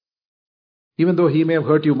 Even though he may have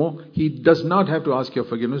hurt you more, he does not have to ask your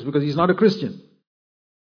forgiveness because he's not a Christian.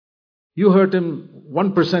 You hurt him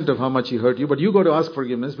 1% of how much he hurt you, but you got to ask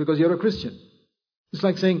forgiveness because you're a Christian. It's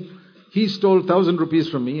like saying, he stole 1,000 rupees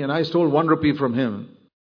from me and I stole 1 rupee from him.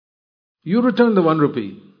 You return the 1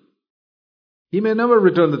 rupee. He may never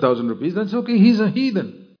return the 1,000 rupees. That's okay. He's a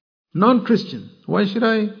heathen, non-Christian. Why should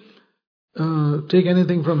I take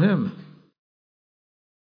anything from him?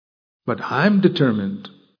 But I'm determined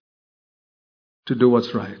to do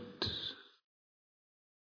what's right.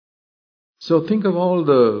 So think of all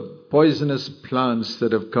the poisonous plants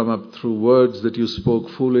that have come up through words that you spoke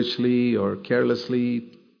foolishly or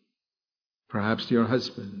carelessly, perhaps to your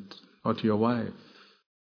husband or to your wife.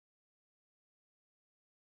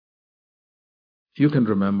 You can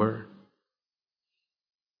remember.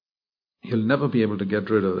 You'll never be able to get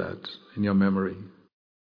rid of that in your memory.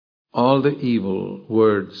 All the evil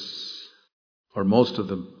words, or most of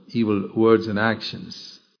the evil words and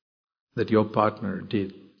actions that your partner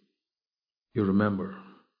did, you remember.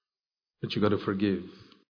 But you got to forgive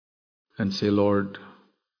and say, Lord,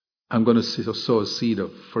 I'm going to sow a seed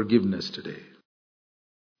of forgiveness today.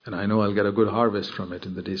 And I know I'll get a good harvest from it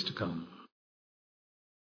in the days to come.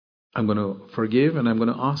 I'm going to forgive and I'm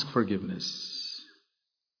going to ask forgiveness.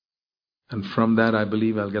 And from that, I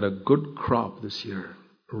believe I'll get a good crop this year.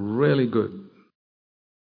 Really good.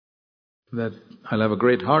 That I'll have a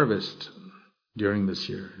great harvest during this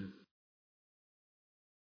year.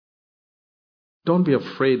 Don't be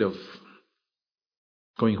afraid of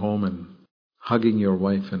going home and hugging your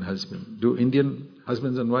wife and husband. Do Indian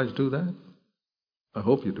husbands and wives do that? I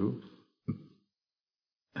hope you do.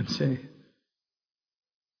 And say,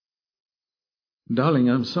 darling,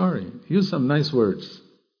 I'm sorry. Use some nice words.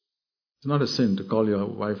 It's not a sin to call your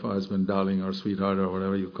wife or husband darling or sweetheart or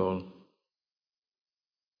whatever you call.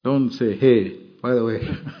 Don't say, hey, by the way.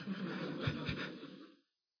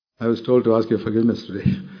 I was told to ask your forgiveness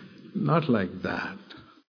today. Not like that.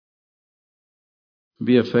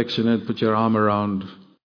 Be affectionate, put your arm around,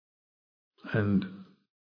 and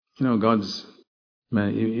God's.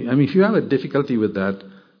 If you have a difficulty with that,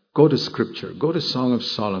 go to Scripture, go to Song of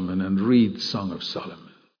Solomon and read Song of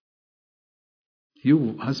Solomon.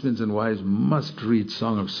 You husbands and wives must read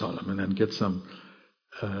Song of Solomon and get some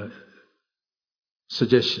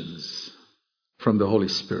suggestions from the Holy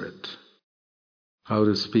Spirit how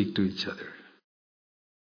to speak to each other.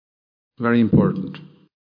 Very important.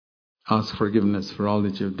 Ask forgiveness for all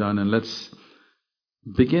that you've done, and let's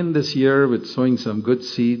begin this year with sowing some good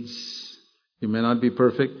seeds. You may not be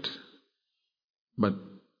perfect, but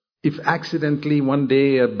if accidentally one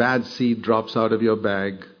day a bad seed drops out of your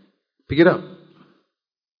bag, pick it up.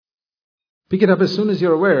 Pick it up as soon as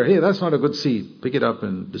you're aware, hey, that's not a good seed. Pick it up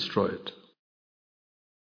and destroy it.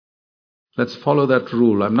 Let's follow that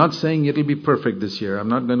rule. I'm not saying it'll be perfect this year. I'm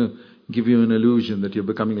not going to give you an illusion that you're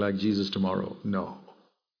becoming like Jesus tomorrow. No.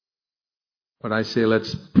 But I say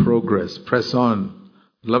let's progress, press on.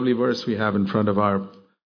 Lovely verse we have in front of our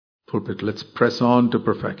pulpit. Let's press on to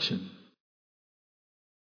perfection.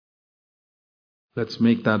 Let's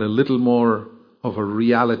make that a little more of a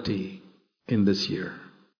reality in this year.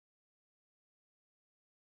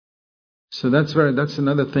 So that's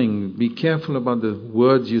another thing. Be careful about the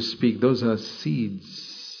words you speak. Those are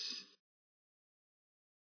seeds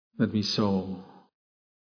that we sow.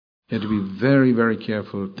 You have to be very, very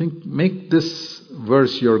careful. Make this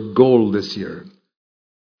verse your goal this year.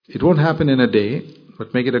 It won't happen in a day,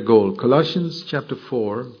 but make it a goal. Colossians chapter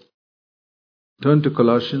 4. Turn to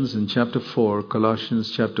Colossians in chapter 4.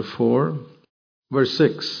 Colossians chapter 4, verse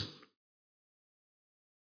 6.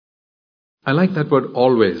 I like that word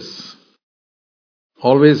always.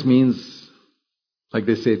 Always means, like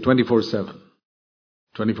they say, 24/7.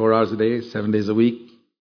 24 hours a day, 7 days a week.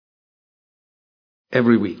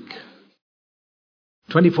 Every week.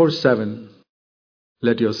 24/7,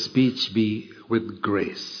 let your speech be with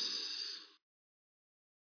grace.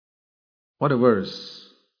 What a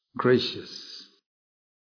verse. Gracious.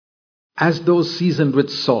 As though seasoned with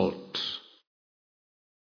salt.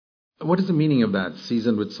 What is the meaning of that,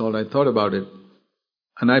 seasoned with salt? I thought about it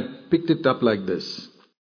and I picked it up like this.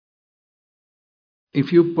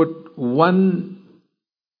 If you put 1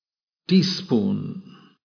 teaspoon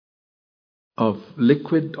of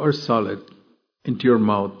liquid or solid into your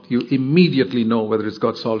mouth, you immediately know whether it's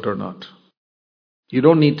got salt or not. You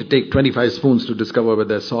don't need to take 25 spoons to discover whether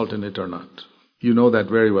there's salt in it or not. You know that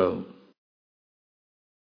very well.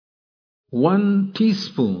 1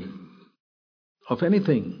 teaspoon of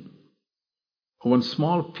anything, 1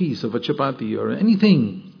 small piece of a chapati or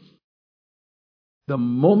anything, the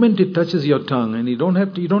moment it touches your tongue, and you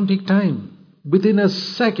don't take time, within a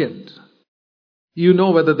second, you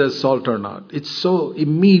know whether there's salt or not. It's so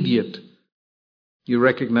immediate. You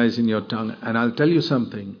recognize in your tongue. And I'll tell you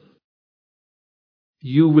something.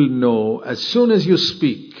 You will know as soon as you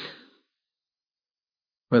speak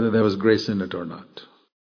whether there was grace in it or not.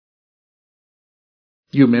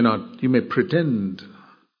 You may pretend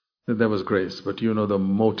that there was grace, but you know the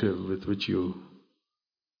motive with which you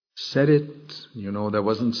said it. You know there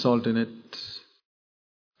wasn't salt in it.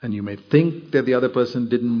 And you may think that the other person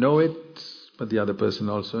didn't know it, but the other person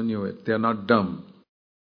also knew it. They are not dumb.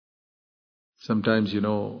 Sometimes,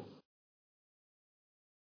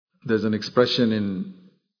 there's an expression in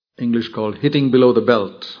English called hitting below the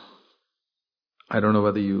belt. I don't know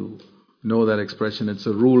whether you know that expression. It's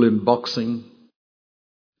a rule in boxing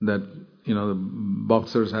that, the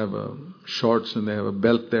boxers have shorts and they have a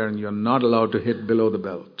belt there, and you're not allowed to hit below the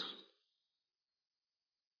belt.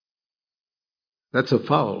 That's a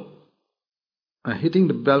foul. Hitting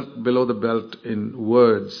the belt below the belt in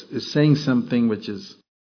words is saying something which is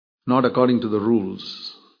not according to the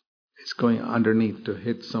rules. It's going underneath to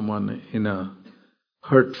hit someone in a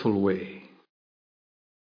hurtful way.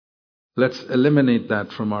 Let's eliminate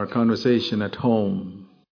that from our conversation at home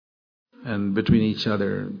and between each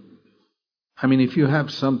other. If you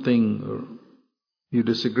have something or you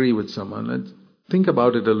disagree with someone, think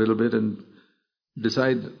about it a little bit and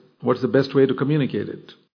decide what's the best way to communicate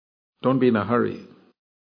it. Don't be in a hurry.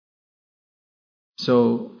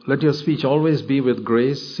 So let your speech always be with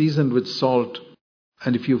grace, seasoned with salt.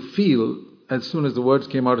 And if you feel, as soon as the words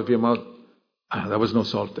came out of your mouth, there was no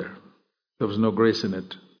salt there. There was no grace in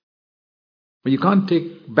it. But you can't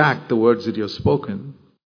take back the words that you've spoken.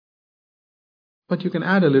 But you can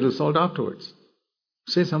add a little salt afterwards.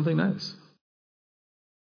 Say something nice.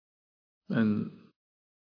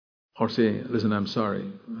 Or say, listen, I'm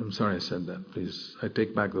sorry. I'm sorry I said that. Please, I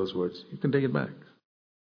take back those words. You can take it back.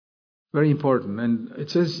 Very important. And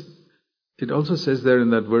it also says there in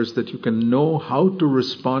that verse that you can know how to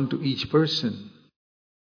respond to each person.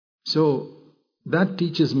 So that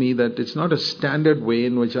teaches me that it's not a standard way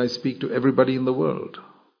in which I speak to everybody in the world.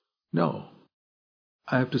 No.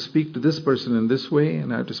 I have to speak to this person in this way,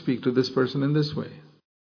 and I have to speak to this person in this way.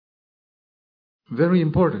 Very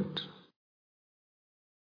important.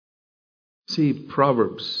 See,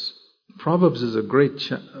 Proverbs. Proverbs is a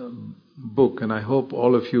great book, and I hope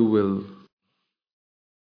all of you will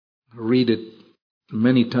read it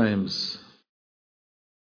many times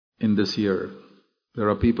in this year. There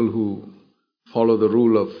are people who follow the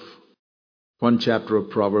rule of one chapter of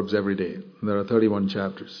Proverbs every day. There are 31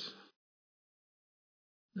 chapters.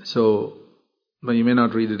 So, well, you may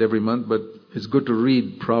not read it every month, but it's good to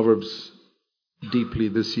read Proverbs deeply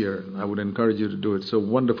this year. I would encourage you to do it. It's a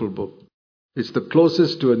wonderful book. It's the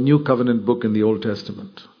closest to a New Covenant book in the Old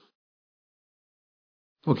Testament.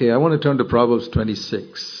 Okay, I want to turn to Proverbs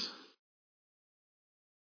 26.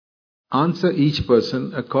 Answer each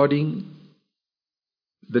person according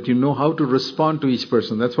that you know how to respond to each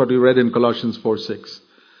person. That's what we read in Colossians 4:6.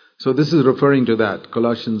 So this is referring to that.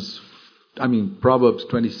 Proverbs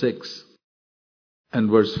 26 and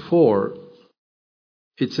verse 4.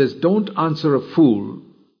 It says, don't answer a fool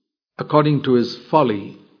according to his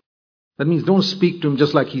folly. That means don't speak to him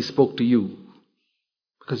just like he spoke to you.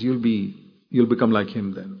 Because you'll become like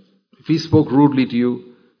him then. If he spoke rudely to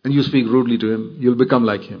you and you speak rudely to him, you'll become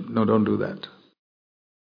like him. No, don't do that.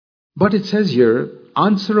 But it says here,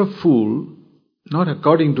 answer a fool not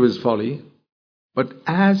according to his folly, but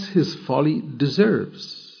as his folly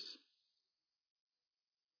deserves,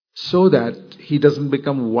 so that he doesn't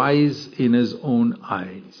become wise in his own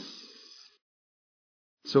eyes.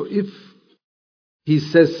 So if he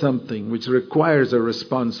says something which requires a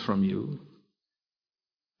response from you,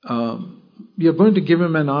 you're going to give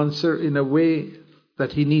him an answer in a way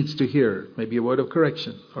that he needs to hear, maybe a word of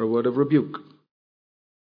correction or a word of rebuke.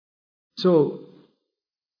 So,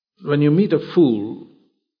 when you meet a fool,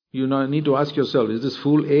 you now need to ask yourself, is this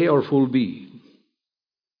fool A or fool B?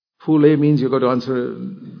 Fool A means you've got to answer,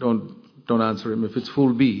 don't answer him. If it's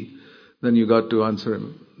fool B, then you got to answer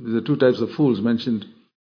him. There are two types of fools mentioned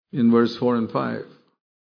in verse 4 and 5.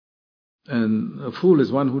 And a fool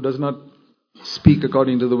is one who does not speak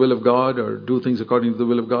according to the will of God or do things according to the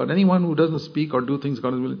will of God. Anyone who doesn't speak or do things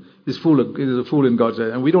according to the will is a fool in God's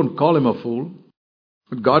eyes. And we don't call him a fool,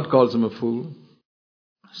 but God calls him a fool.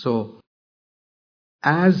 So,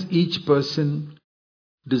 as each person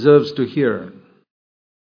deserves to hear,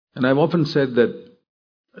 and I've often said that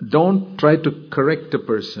don't try to correct a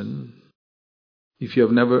person if you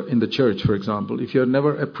have never, in the church for example, if you have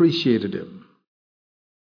never appreciated him.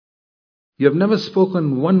 You have never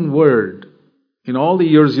spoken one word in all the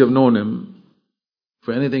years you have known him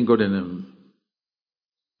for anything good in him,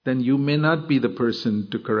 then you may not be the person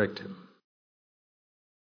to correct him.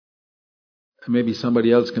 Maybe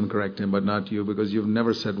somebody else can correct him, but not you, because you've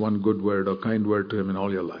never said one good word or kind word to him in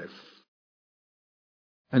all your life.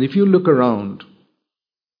 And if you look around,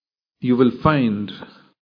 you will find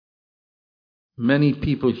many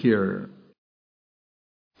people here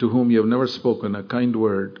to whom you have never spoken a kind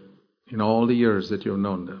word in all the years that you have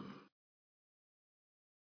known them.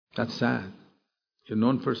 That's sad. You've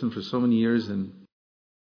known a person for so many years and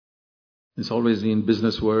it's always been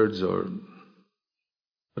business words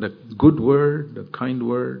but a good word, a kind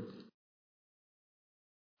word.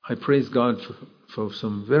 I praise God for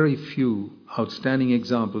some very few outstanding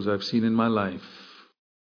examples I've seen in my life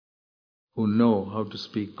who know how to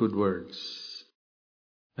speak good words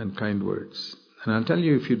and kind words. And I'll tell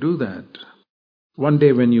you, if you do that, one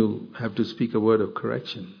day when you have to speak a word of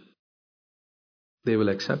correction, they will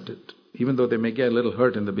accept it. Even though they may get a little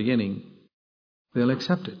hurt in the beginning, they'll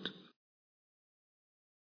accept it.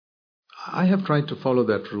 I have tried to follow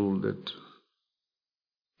that rule that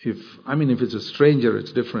if it's a stranger,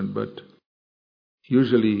 it's different, but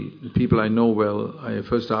usually the people I know well, I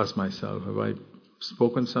first ask myself, have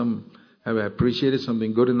I appreciated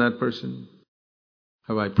something good in that person?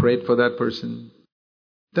 Have I prayed for that person?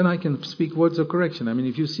 Then I can speak words of correction.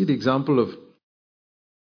 If you see the example of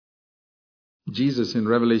Jesus in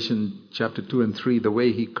Revelation chapter 2 and 3, the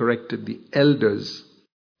way he corrected the elders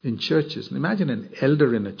in churches. Imagine an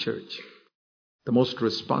elder in a church, the most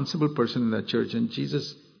responsible person in that church, and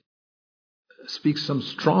Jesus speaks some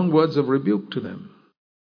strong words of rebuke to them.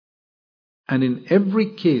 And in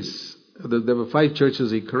every case, there were 5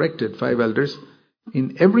 churches he corrected, 5 elders.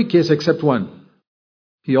 In every case except one,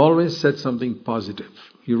 he always said something positive.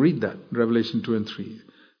 You read that, Revelation 2 and 3.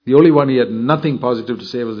 The only one he had nothing positive to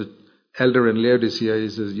say was the elder in Laodicea. He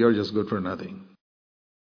says, you're just good for nothing.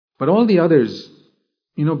 But all the others,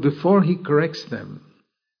 before he corrects them,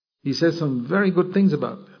 he says some very good things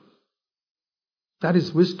about them. That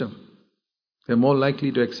is wisdom. They're more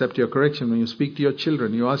likely to accept your correction. When you speak to your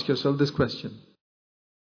children, you ask yourself this question: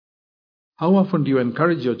 how often do you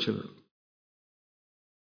encourage your children?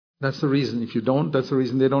 That's the reason. If you don't, that's the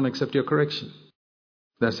reason they don't accept your correction.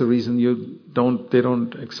 That's the reason they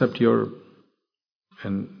don't accept your...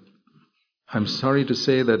 And I'm sorry to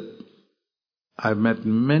say that I've met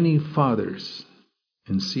many fathers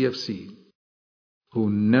in CFC who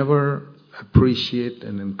never appreciate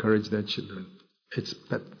and encourage their children. It's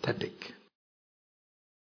pathetic.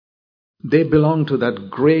 They belong to that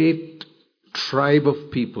great tribe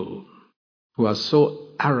of people who are so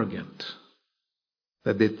arrogant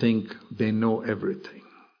that they think they know everything.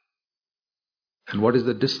 And what is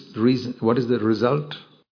the result?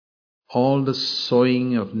 All the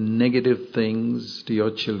sowing of negative things to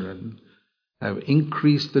your children have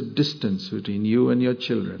increased the distance between you and your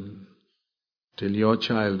children till your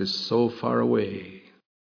child is so far away.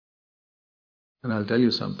 And I'll tell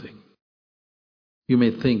you something. You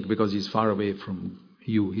may think because he's far away from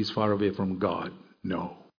you, he's far away from God.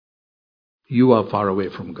 No. You are far away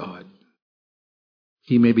from God.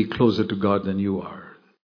 He may be closer to God than you are.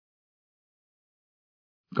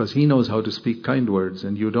 Because he knows how to speak kind words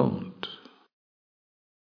and you don't.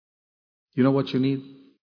 You know what you need?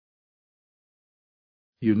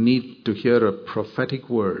 You need to hear a prophetic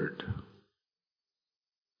word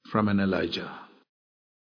from an Elijah.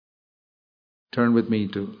 Turn with me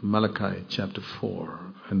to Malachi chapter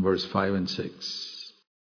 4 and verse 5 and 6.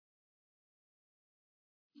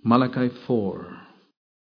 Malachi 4,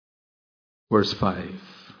 verse 5.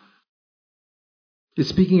 It's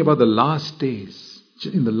speaking about the last days.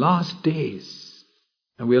 In the last days,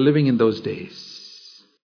 and we are living in those days,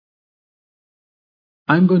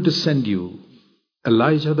 I'm going to send you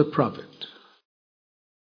Elijah the prophet.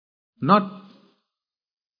 Not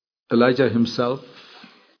Elijah himself,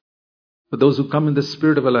 but those who come in the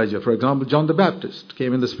spirit of Elijah. For example, John the Baptist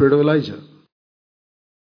came in the spirit of Elijah.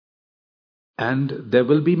 And there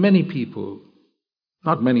will be many people,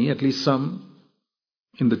 not many, at least some,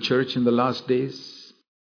 in the church in the last days,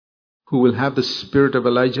 who will have the spirit of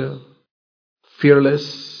Elijah,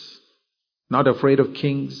 fearless, not afraid of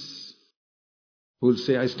kings, who will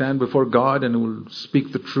say, I stand before God, and who will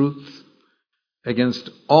speak the truth against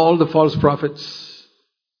all the false prophets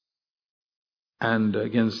and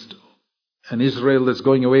against an Israel that's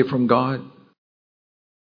going away from God.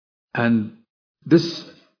 And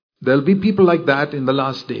there'll be people like that in the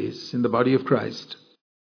last days in the body of Christ,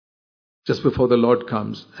 just before the Lord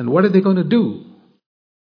comes. And what are they going to do?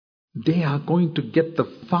 They are going to get the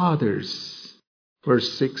fathers,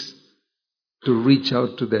 verse 6, to reach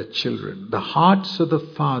out to their children. The hearts of the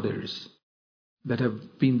fathers that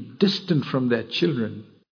have been distant from their children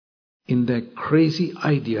in their crazy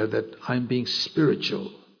idea that I'm being spiritual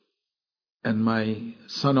and my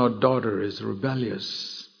son or daughter is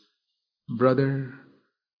rebellious. Brother,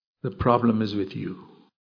 the problem is with you.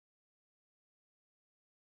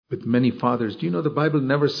 With many fathers. Do you know the Bible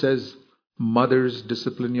never says, mothers,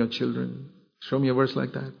 discipline your children? Show me a verse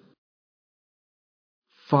like that.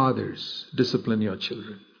 Fathers, discipline your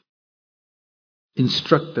children.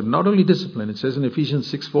 Instruct them. Not only discipline, it says in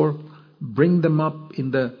Ephesians 6:4, bring them up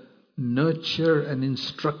in the nurture and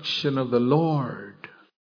instruction of the Lord.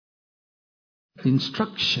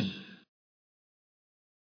 Instruction.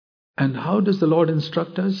 And how does the Lord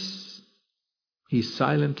instruct us? He's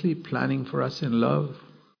silently planning for us in love.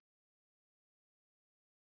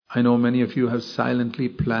 I know many of you have silently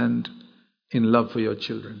planned in love for your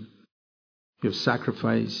children. You've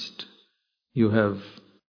sacrificed. You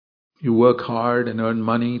work hard and earn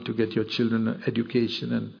money to get your children an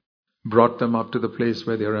education and brought them up to the place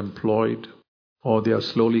where they are employed or they are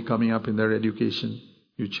slowly coming up in their education.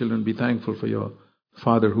 You children, be thankful for your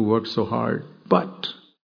father who works so hard. But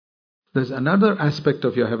there's another aspect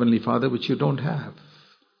of your Heavenly Father which you don't have,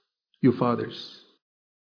 you fathers.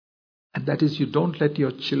 And that is, you don't let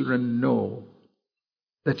your children know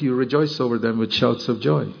that you rejoice over them with shouts of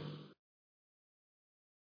joy.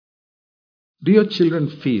 Do your children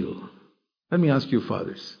feel, let me ask you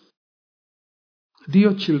fathers, do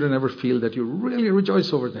your children ever feel that you really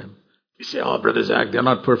rejoice over them? You say, oh, Brother Zach, they're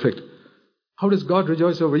not perfect. How does God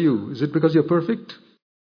rejoice over you? Is it because you're perfect?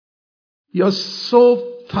 You're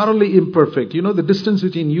so thoroughly imperfect. You know, the distance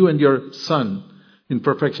between you and your son in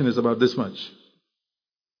perfection is about this much.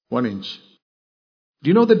 1 inch. Do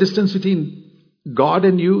you know the distance between God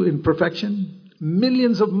and you in perfection?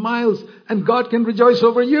 Millions of miles. And God can rejoice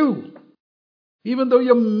over you. Even though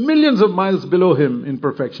you're millions of miles below Him in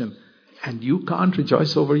perfection. And you can't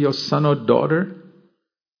rejoice over your son or daughter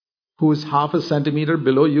who is half a centimeter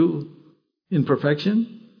below you in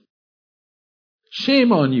perfection?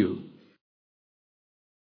 Shame on you.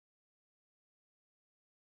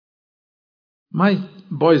 My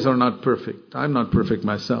boys are not perfect. I'm not perfect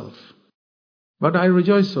myself. But I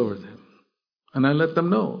rejoice over them. And I let them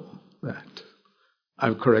know that.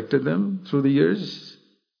 I've corrected them through the years.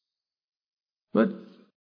 But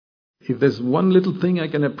if there's one little thing I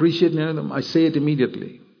can appreciate in them, I say it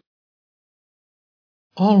immediately.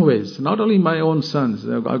 Always. Not only my own sons.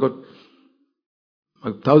 I've got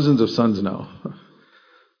thousands of sons now.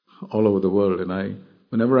 All over the world. And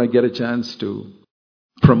whenever I get a chance to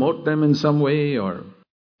promote them in some way or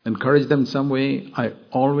encourage them in some way, I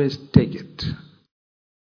always take it.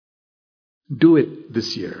 Do it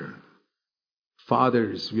this year.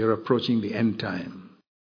 Fathers, we are approaching the end time.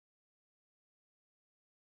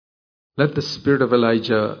 Let the spirit of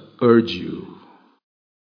Elijah urge you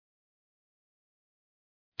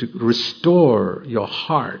to restore your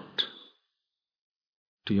heart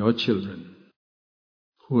to your children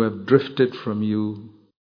who have drifted from you,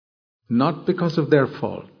 not because of their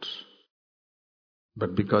fault,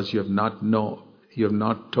 but because you have not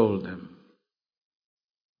told them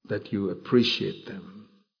that you appreciate them.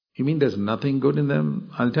 You mean there's nothing good in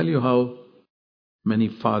them? I'll tell you how many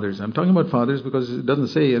fathers, I'm talking about fathers because it doesn't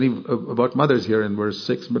say any about mothers here in verse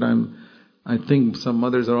 6, but I think some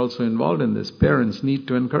mothers are also involved in this. Parents need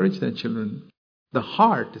to encourage their children. The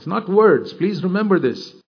heart, it's not words. Please remember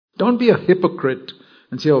this. Don't be a hypocrite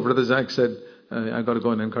and say, oh, Brother Zach said, I got to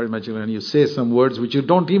go and encourage my children. And you say some words which you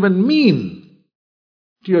don't even mean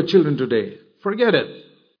to your children today. Forget it.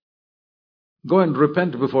 Go and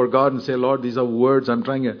repent before God and say, Lord, these are words. I'm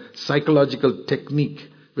trying a psychological technique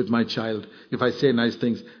with my child. If I say nice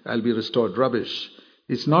things, I'll be restored. Rubbish.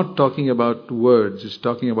 It's not talking about words. It's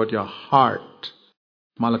talking about your heart.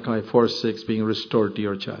 Malachi 4:6 being restored to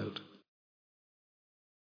your child.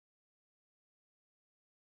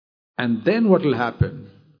 And then what will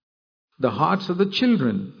happen? The hearts of the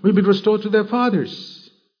children will be restored to their fathers.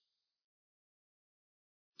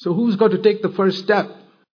 So who's got to take the first step?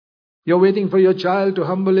 You're waiting for your child to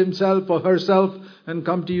humble himself or herself and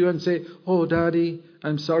come to you and say, oh, Daddy,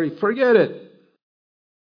 I'm sorry. Forget it.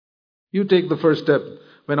 You take the first step.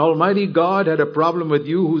 When Almighty God had a problem with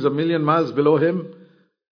you who's a million miles below Him,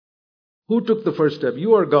 who took the first step?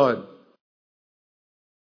 You or God?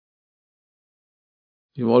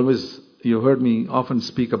 You heard me often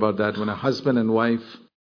speak about that when a husband and wife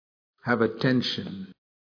have a tension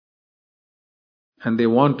and they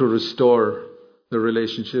want to restore the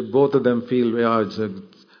relationship. Both of them feel,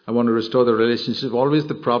 I want to restore the relationship. Always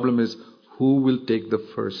the problem is, who will take the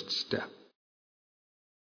first step?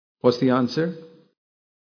 What's the answer?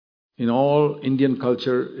 In all Indian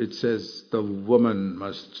culture, it says the woman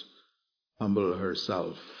must humble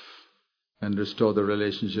herself and restore the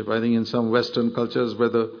relationship. I think in some Western cultures where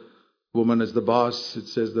the woman is the boss, it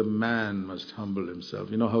says the man must humble himself.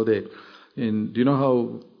 You know how do you know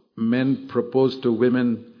how men propose to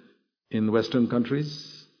women in Western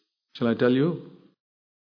countries? Shall I tell you?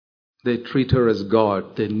 They treat her as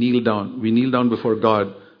God. They kneel down. We kneel down before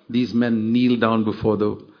God. These men kneel down before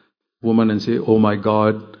the woman and say, oh my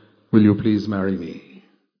God, will you please marry me?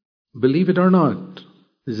 Believe it or not,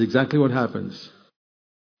 this is exactly what happens.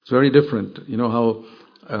 It's very different. You know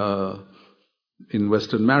how in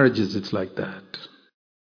Western marriages it's like that.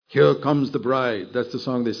 Here comes the bride. That's the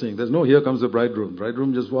song they sing. There's no here comes the bridegroom.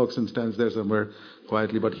 Bridegroom just walks and stands there somewhere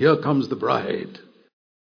quietly. But here comes the bride.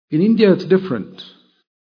 In India it's different.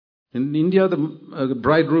 In India the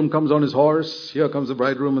bridegroom comes on his horse. Here comes the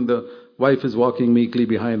bridegroom and the wife is walking meekly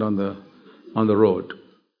behind on the road.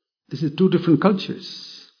 This is two different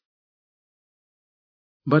cultures.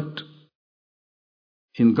 But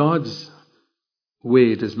in God's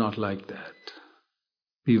way it is not like that.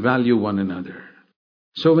 We value one another.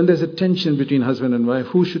 So when there's a tension between husband and wife,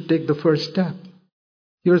 who should take the first step?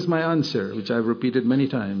 Here's my answer, which I've repeated many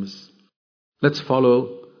times. Let's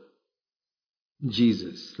follow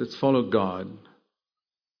Jesus. Let's follow God.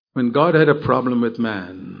 When God had a problem with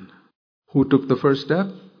man, who took the first step?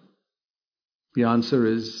 The answer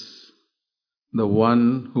is the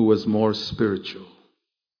one who was more spiritual.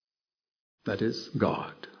 That is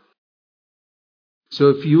God. So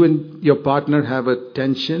if you and your partner have a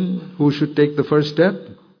tension, who should take the first step?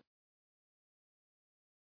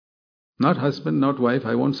 Not husband, not wife,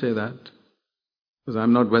 I won't say that. Because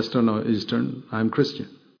I'm not Western or Eastern, I'm Christian.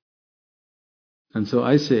 And so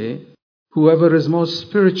I say, whoever is more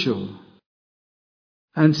spiritual.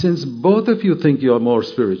 And since both of you think you are more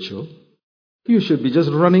spiritual, you should be just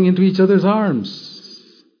running into each other's arms.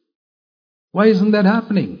 Why isn't that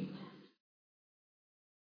happening?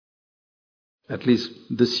 At least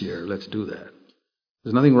this year, let's do that.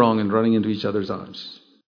 There's nothing wrong in running into each other's arms.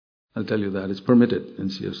 I'll tell you that. It's permitted in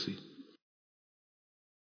CFC.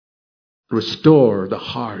 Restore the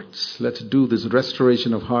hearts. Let's do this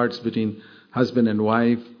restoration of hearts between husband and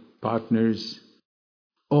wife, partners.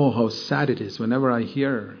 Oh, how sad it is whenever I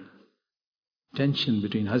hear tension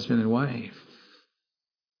between husband and wife.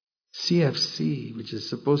 CFC, which is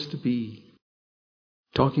supposed to be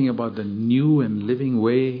talking about the new and living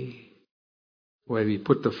way, where we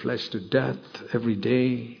put the flesh to death every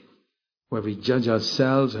day, where we judge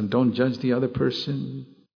ourselves and don't judge the other person.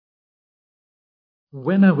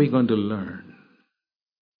 When are we going to learn?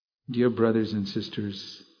 Dear brothers and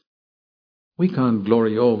sisters, we can't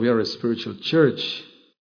glory, oh, we are a spiritual church.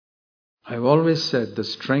 I've always said the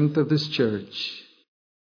strength of this church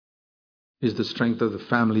is the strength of the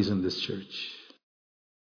families in this church.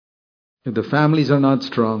 If the families are not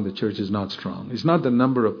strong, the church is not strong. It's not the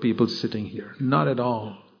number of people sitting here. Not at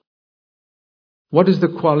all. What is the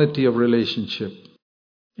quality of relationship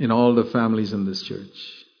in all the families in this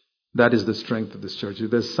church? That is the strength of this church.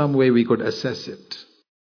 If there's some way we could assess it,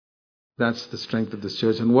 that's the strength of this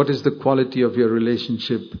church. And what is the quality of your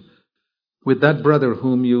relationship with that brother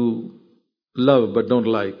whom you love but don't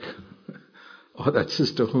like? Or that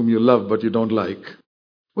sister whom you love but you don't like?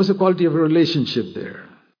 What's the quality of a relationship there?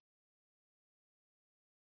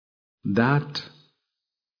 That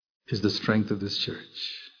is the strength of this church.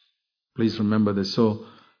 Please remember this. So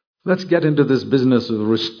let's get into this business of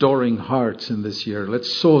restoring hearts in this year.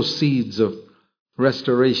 Let's sow seeds of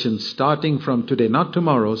restoration starting from today. Not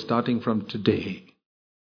tomorrow, starting from today.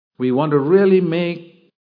 We want to really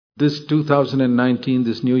make this 2019,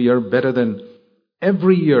 this new year, better than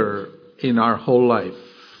every year in our whole life.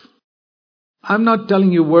 I'm not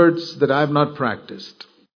telling you words that I have not practiced.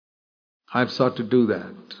 I've sought to do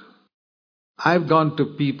that. I've gone to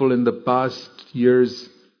people in the past years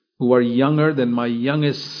who are younger than my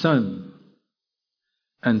youngest son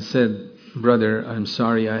and said, brother, I'm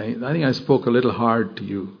sorry, I think I spoke a little hard to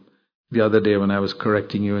you the other day when I was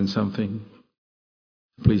correcting you in something.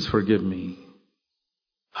 Please forgive me.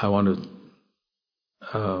 I want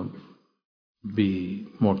to be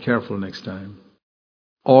more careful next time.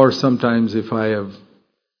 Or sometimes if I have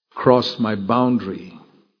crossed my boundary.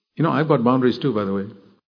 You know, I've got boundaries too, by the way.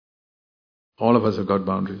 All of us have got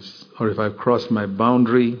boundaries. Or if I've crossed my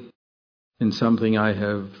boundary in something I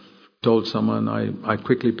have told someone, I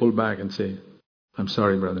quickly pull back and say, I'm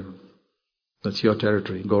sorry, brother. That's your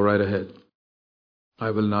territory. Go right ahead.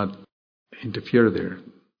 I will not interfere there.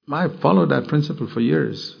 I've followed that principle for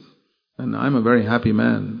years. And I'm a very happy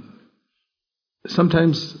man.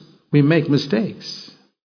 Sometimes we make mistakes.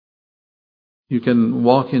 You can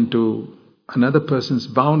walk into another person's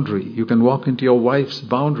boundary. You can walk into your wife's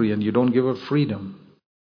boundary and you don't give her freedom.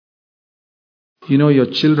 You know, your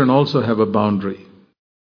children also have a boundary.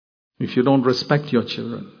 If you don't respect your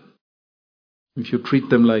children, if you treat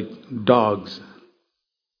them like dogs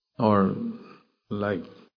or like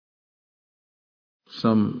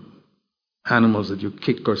some animals that you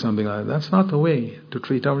kick or something like that, that's not the way to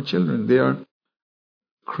treat our children. They are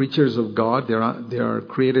creatures of God. They are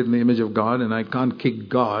created in the image of God, and I can't kick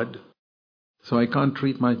God. So I can't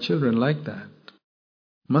treat my children like that.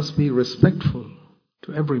 Must be respectful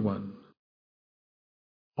to everyone.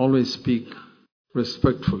 Always speak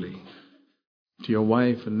respectfully to your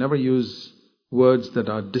wife and never use words that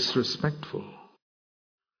are disrespectful.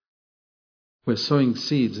 We're sowing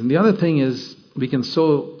seeds. And the other thing is we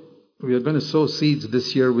are going to sow seeds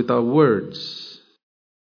this year with our words.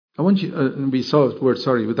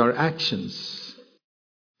 With our actions.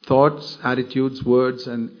 Thoughts, attitudes, words,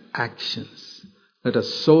 and actions. Let us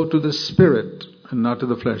sow to the Spirit and not to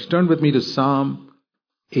the flesh. Turn with me to Psalm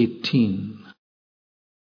 18.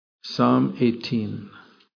 Psalm 18.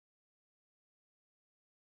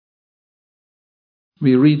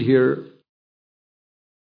 We read here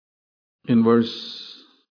in verse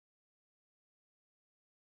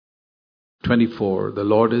 24, the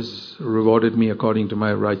Lord has rewarded me according to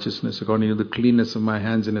my righteousness, according to the cleanness of my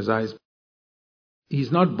hands in His eyes.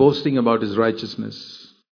 He's not boasting about His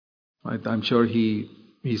righteousness. I'm sure he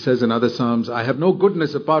says in other Psalms, I have no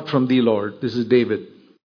goodness apart from Thee, Lord. This is David.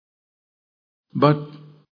 But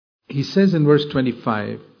he says in verse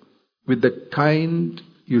 25, with the kind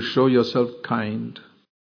you show yourself kind.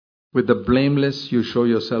 With the blameless you show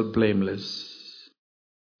yourself blameless.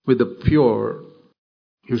 With the pure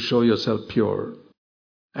you show yourself pure.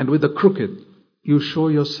 And with the crooked you show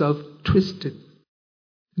yourself twisted.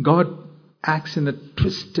 God acts in a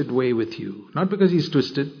twisted way with you. Not because He's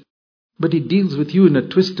twisted, but He deals with you in a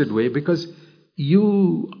twisted way because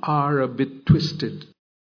you are a bit twisted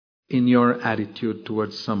in your attitude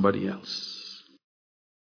towards somebody else.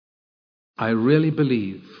 I really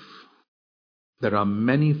believe there are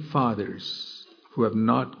many fathers who have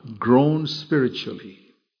not grown spiritually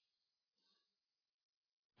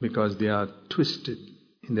because they are twisted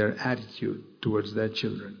in their attitude towards their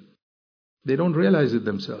children. They don't realize it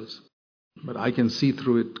themselves, but I can see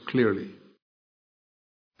through it clearly.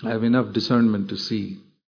 I have enough discernment to see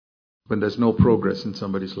when there's no progress in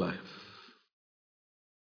somebody's life.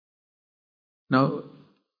 Now,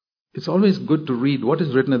 it's always good to read what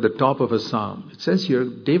is written at the top of a psalm. It says here,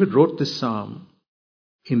 David wrote this psalm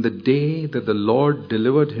in the day that the Lord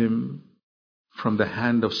delivered him from the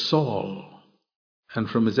hand of Saul and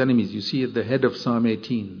from his enemies. You see at the head of Psalm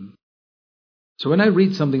 18. So when I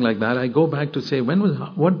read something like that, I go back to say,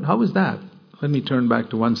 how was that? Let me turn back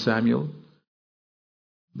to 1 Samuel.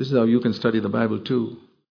 This is how you can study the Bible too.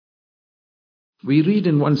 We read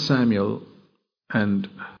in 1 Samuel and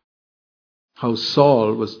how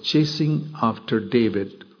Saul was chasing after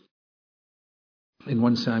David in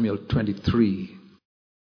 1 Samuel 23.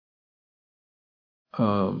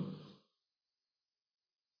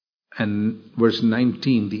 And verse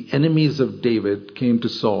 19, the enemies of David came to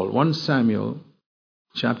Saul. 1 Samuel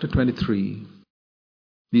chapter 23.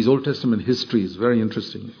 These Old Testament history is very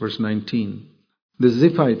interesting. Verse 19. The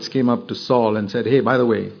Ziphites came up to Saul and said, hey, by the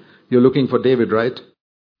way, you're looking for David, right?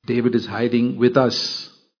 David is hiding with us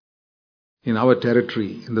in our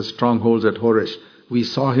territory, in the strongholds at Horesh. We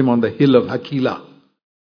saw him on the hill of Hakilah.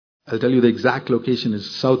 I'll tell you the exact location is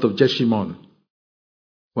south of Jeshimon.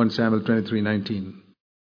 1 Samuel 23:19.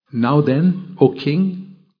 Now then, O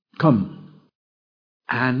king, come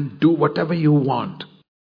and do whatever you want.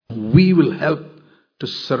 We will help to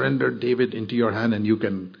surrender David into your hand, and you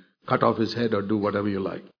can cut off his head or do whatever you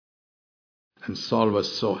like. And Saul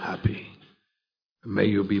was so happy. May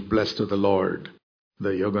you be blessed of the Lord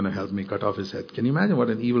that you're going to help me cut off his head. Can you imagine what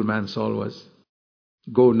an evil man Saul was?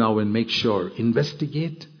 Go now and make sure.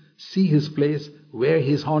 Investigate. See his place, where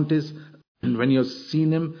his haunt is. And when you've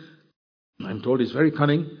seen him, I'm told he's very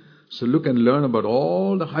cunning. So look and learn about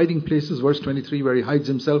all the hiding places. Verse 23, where he hides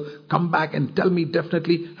himself. Come back and tell me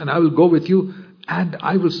definitely, and I will go with you, and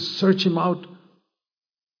I will search him out.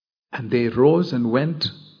 And they rose and went.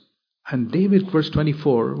 And David, verse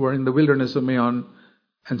 24, were in the wilderness of Maon.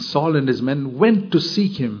 And Saul and his men went to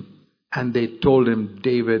seek him. And they told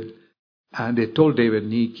David, and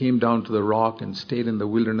he came down to the rock and stayed in the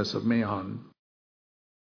wilderness of Maon.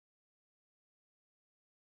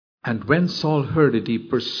 And when Saul heard it, he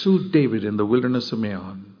pursued David in the wilderness of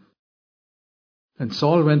Maon. And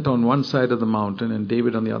Saul went on one side of the mountain and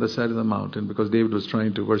David on the other side of the mountain, because David was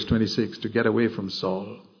trying to, verse 26, to get away from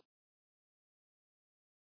Saul.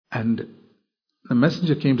 And the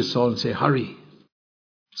messenger came to Saul and said, hurry.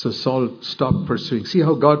 So Saul stopped pursuing. See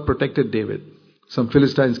how God protected David. Some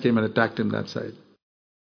Philistines came and attacked him that side.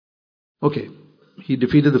 Okay, he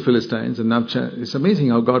defeated the Philistines, and now it's amazing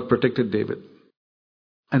how God protected David.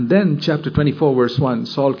 And then chapter 24 verse 1,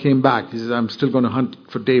 Saul came back. He says, I'm still going to hunt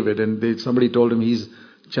for David. And somebody told him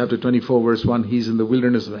chapter 24 verse 1, he's in the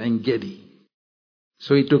wilderness of En-Gedi.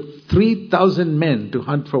 So he took 3,000 men to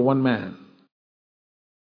hunt for one man.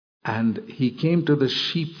 And he came to the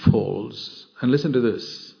sheepfolds. And listen to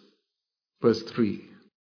this. Verse 3.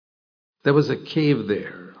 There was a cave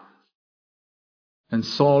there. And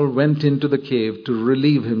Saul went into the cave to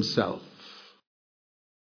relieve himself.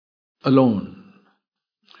 Alone.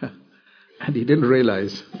 And he didn't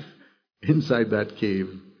realize inside that cave,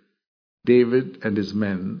 David and his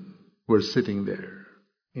men were sitting there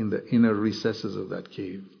in the inner recesses of that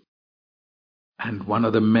cave. And one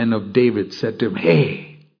of the men of David said to him,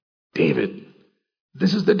 hey, David,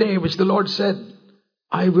 this is the day which the Lord said,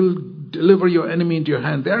 I will deliver your enemy into your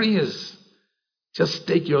hand. There he is. Just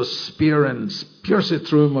take your spear and pierce it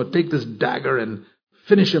through him, or take this dagger and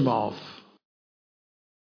finish him off.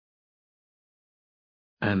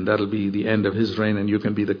 And that'll be the end of his reign, and you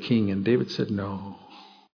can be the king. And David said, no.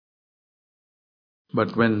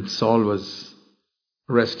 But when Saul was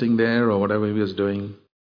resting there, or whatever he was doing,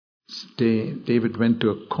 David went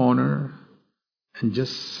to a corner and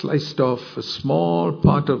just sliced off a small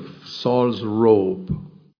part of Saul's robe.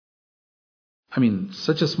 I mean,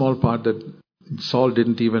 such a small part that Saul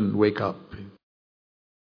didn't even wake up.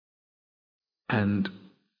 And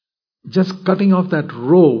just cutting off that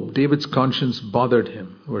robe, David's conscience bothered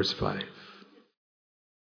him. Verse 5.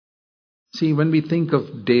 See, when we think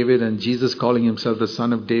of David and Jesus calling himself the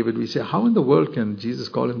son of David, we say, how in the world can Jesus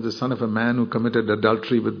call him the son of a man who committed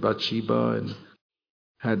adultery with Bathsheba and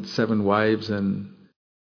had 7 wives and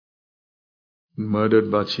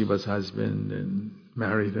murdered Bathsheba's husband and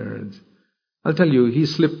married her. I'll tell you, he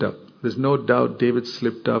slipped up. There's no doubt David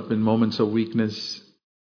slipped up in moments of weakness.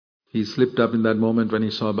 He slipped up in that moment when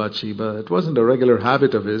he saw Bathsheba. It wasn't a regular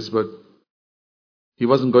habit of his, but he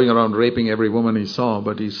wasn't going around raping every woman he saw,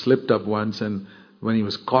 but he slipped up once, and when he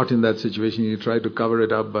was caught in that situation, he tried to cover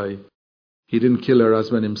it up by, he didn't kill her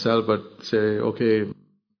husband himself, but say, okay,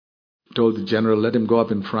 told the general, let him go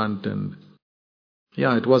up in front, and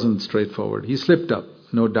yeah, it wasn't straightforward. He slipped up,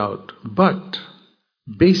 no doubt. But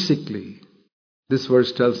basically, this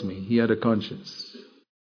verse tells me he had a conscience.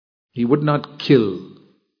 He would not kill,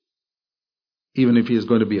 even if he is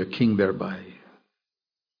going to be a king thereby.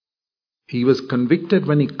 He was convicted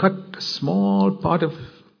when he cut a small part of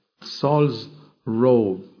Saul's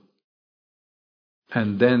robe.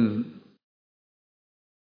 And then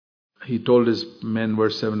he told his men,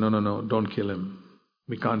 verse 7, no, don't kill him.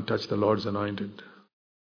 We can't touch the Lord's anointed.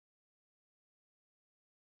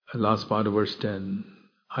 The last part of verse 10,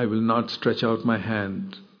 I will not stretch out my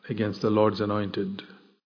hand against the Lord's anointed.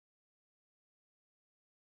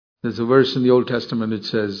 There's a verse in the Old Testament which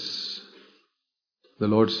says, the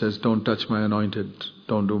Lord says, don't touch my anointed,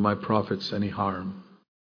 don't do my prophets any harm.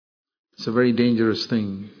 It's a very dangerous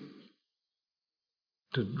thing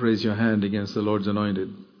to raise your hand against the Lord's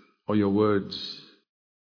anointed or your words.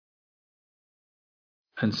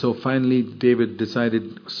 And so finally David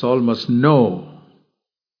decided Saul must know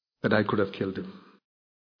that I could have killed him.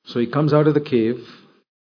 So he comes out of the cave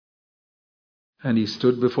and he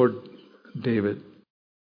stood before David.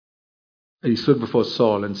 He stood before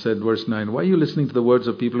Saul and said, verse 9, why are you listening to the words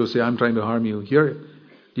of people who say, I'm trying to harm you? Here, do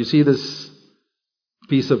you see this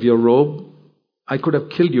piece of your robe? I could have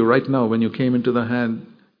killed you right now when you came into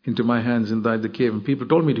my hands inside the cave. And people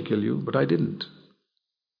told me to kill you, but I didn't.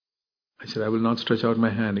 I said, I will not stretch out my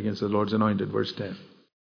hand against the Lord's anointed, verse 10.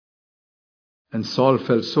 And Saul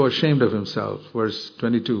felt so ashamed of himself. Verse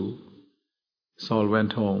 22, Saul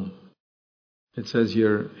went home. It says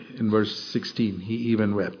here in verse 16, he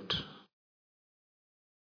even wept.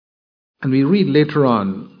 And we read later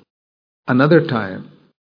on, another time,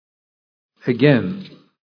 again,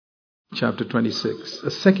 chapter 26,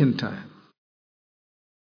 a second time.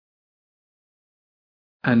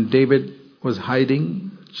 And David was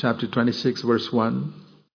hiding, chapter 26, verse 1.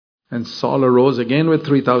 And Saul arose again with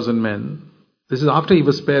 3,000 men. This is after he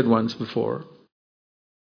was spared once before.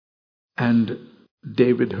 And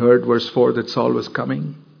David heard, verse 4, that Saul was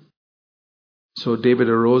coming. So David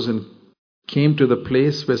arose and came to the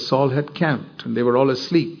place where Saul had camped, and they were all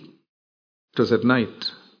asleep. It was at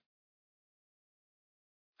night.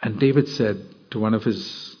 And David said to one of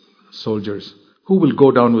his soldiers, who will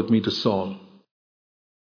go down with me to Saul?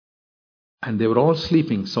 And they were all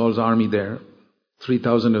sleeping, Saul's army there,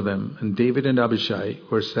 3,000 of them. And David and Abishai,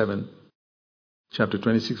 verse 7, chapter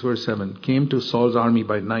 26, verse 7, came to Saul's army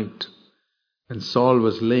by night. And Saul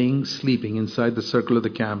was sleeping inside the circle of the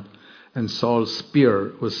camp. And Saul's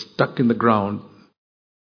spear was stuck in the ground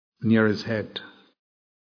near his head.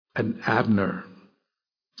 And Abner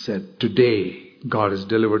said, today God has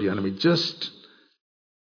delivered your enemy.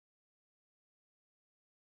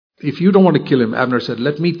 If you don't want to kill him, Abner said,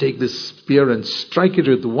 let me take this spear and strike it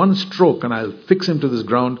with one stroke and I'll fix him to this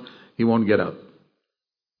ground. He won't get up.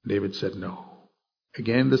 David said, no.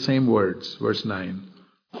 Again the same words, verse 9.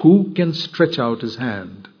 Who can stretch out his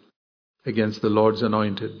hand against the Lord's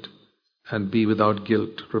anointed and be without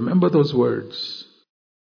guilt? Remember those words.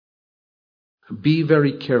 Be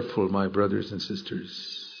very careful, my brothers and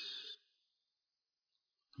sisters.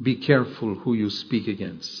 Be careful who you speak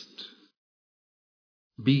against.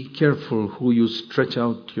 Be careful who you stretch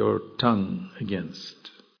out your tongue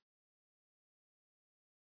against.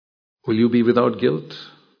 Will you be without guilt?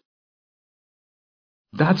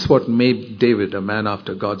 That's what made David a man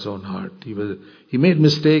after God's own heart. He made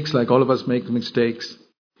mistakes like all of us make mistakes.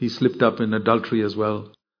 He slipped up in adultery as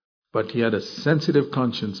well. But he had a sensitive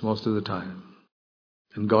conscience most of the time.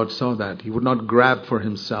 And God saw that. He would not grab for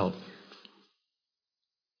himself.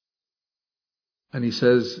 And he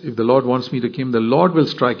says, if the Lord wants me to kill him, the Lord will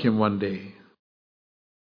strike him one day.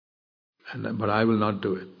 But I will not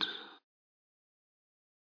do it.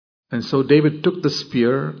 And so David took the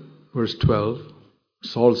spear, verse 12,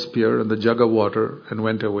 Saul's spear and the jug of water, and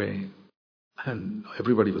went away. And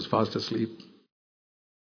everybody was fast asleep.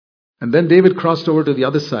 And then David crossed over to the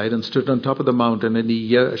other side and stood on top of the mountain, and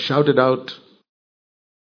he shouted out,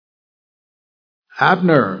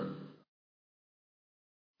 Abner,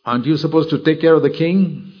 aren't you supposed to take care of the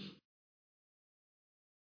king?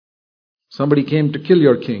 Somebody came to kill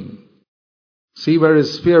your king. See where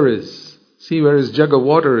his spear is. See where his jug of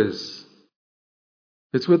water is.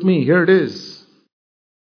 It's with me. Here it is.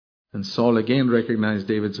 And Saul again recognized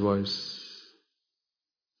David's voice.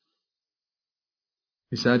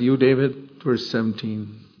 He said, "You, David?" Verse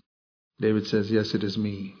 17. David says, "Yes, it is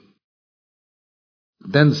me."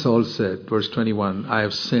 Then Saul said, verse 21, "I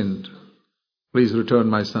have sinned. Please return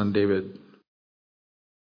my son David.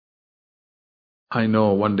 I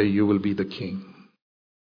know one day you will be the king."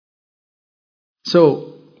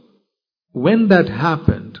 So, when that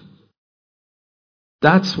happened,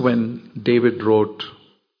 that's when David wrote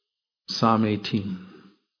Psalm 18.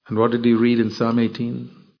 And what did he read in Psalm 18?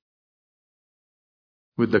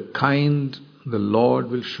 "With the kind, the Lord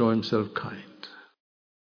will show himself kind.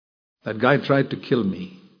 That guy tried to kill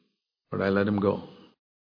me, but I let him go.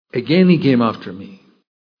 Again he came after me.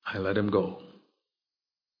 I let him go."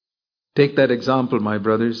 Take that example, my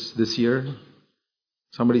brothers, this year.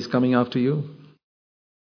 Somebody's coming after you.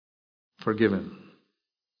 Forgive him.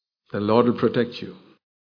 The Lord will protect you.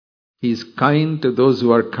 He is kind to those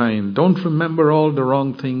who are kind. Don't remember all the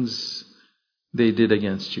wrong things they did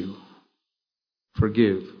against you.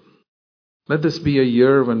 Forgive. Let this be a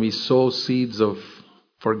year when we sow seeds of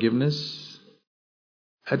forgiveness.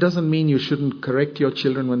 That doesn't mean you shouldn't correct your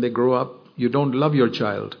children when they grow up. You don't love your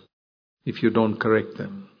child if you don't correct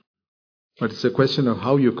them. But it's a question of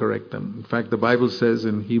how you correct them. In fact, the Bible says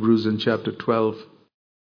in Hebrews in chapter 12,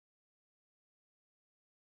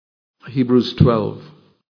 Hebrews 12,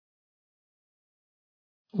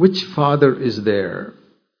 "Which father is there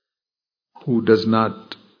who does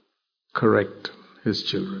not correct his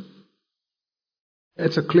children?"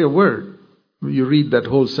 It's a clear word. You read that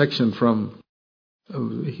whole section from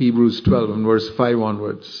Hebrews 12 and verse 5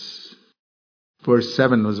 onwards. Verse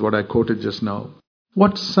 7 was what I quoted just now.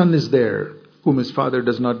 "What son is there whom his father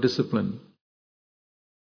does not discipline?"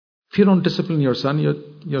 If you don't discipline your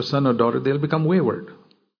son or daughter, they'll become wayward.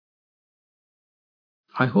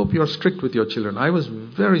 I hope you're strict with your children. I was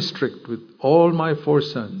very strict with all my 4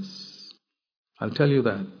 sons. I'll tell you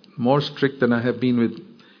that. More strict than I have been with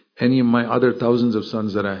any of my other thousands of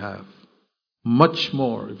sons that I have. Much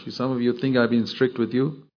more. If some of you think I've been strict with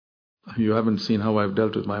you, you haven't seen how I've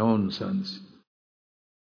dealt with my own sons.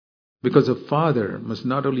 Because a father must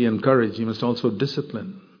not only encourage, he must also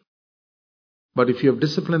discipline. But if you have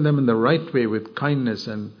disciplined them in the right way with kindness,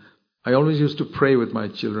 and I always used to pray with my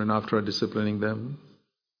children after disciplining them.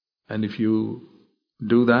 And if you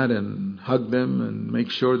do that and hug them and make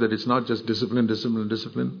sure that it's not just discipline,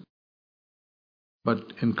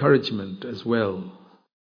 but encouragement as well,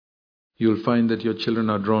 you'll find that your children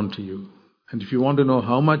are drawn to you. And if you want to know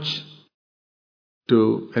how much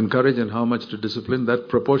to encourage and how much to discipline, that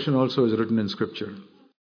proportion also is written in Scripture.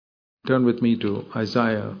 Turn with me to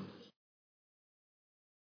Isaiah.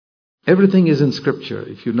 Everything is in Scripture.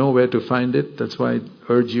 If you know where to find it, that's why I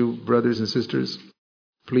urge you, brothers and sisters,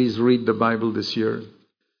 please read the Bible this year.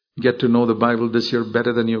 Get to know the Bible this year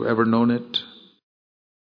better than you've ever known it.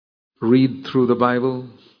 Read through the Bible.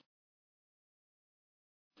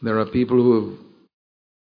 There are people who have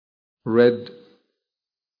read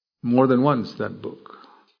more than once that book.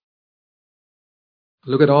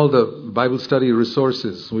 Look at all the Bible study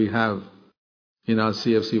resources we have in our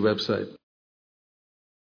CFC website.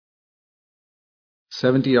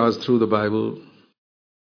 70 hours through the Bible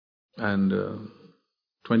and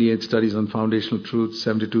 28 studies on foundational truths,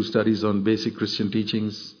 72 studies on basic Christian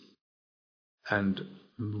teachings, and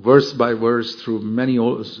verse by verse through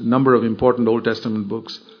number of important Old Testament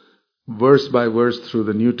books, verse by verse through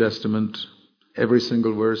the New Testament, every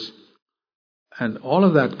single verse. And all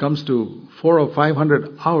of that comes to 400 or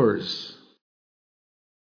 500 hours.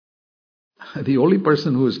 The only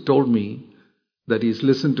person who has told me that he's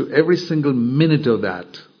listened to every single minute of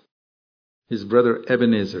that is Brother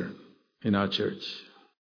Ebenezer in our church.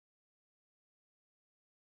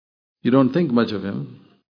 You don't think much of him.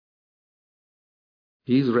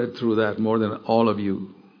 He's read through that more than all of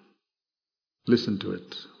you. Listen to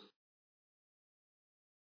it.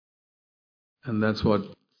 And that's what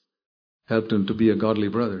helped him to be a godly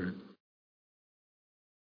brother.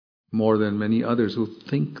 More than many others who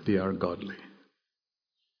think they are godly.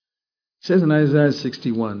 It says in Isaiah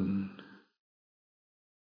 61,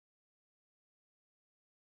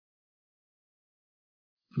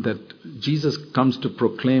 that Jesus comes to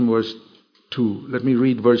proclaim verse 2. Let me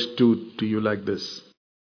read verse 2 to you like this.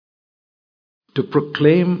 To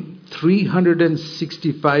proclaim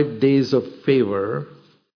 365 days of favor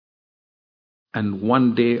and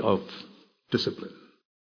 1 day of discipline.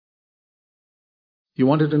 You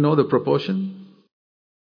wanted to know the proportion?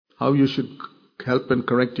 How you should help and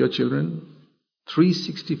correct your children?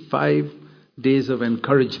 365 days of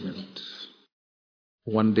encouragement,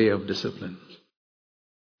 1 day of discipline.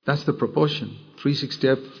 That's the proportion.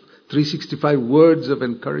 365 words of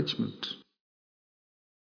encouragement.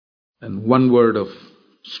 And 1 word of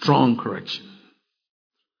strong correction.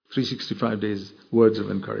 365 days, words of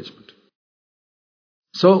encouragement.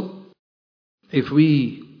 So, if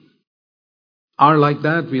we are like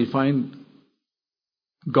that, we'll find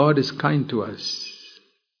God is kind to us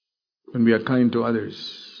when we are kind to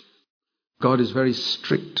others. God is very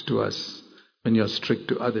strict to us when you're strict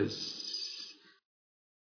to others.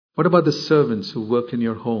 What about the servants who work in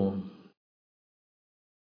your home,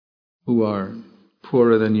 who are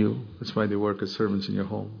poorer than you? That's why they work as servants in your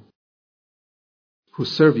home. Who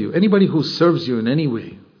serve you. Anybody who serves you in any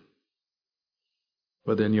way,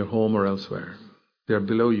 whether in your home or elsewhere, they are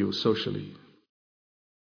below you socially.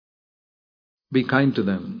 Be kind to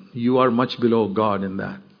them. You are much below God in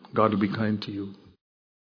that. God will be kind to you.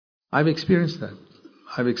 I've experienced that.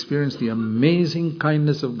 I've experienced the amazing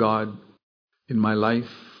kindness of God in my life,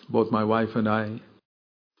 both my wife and I,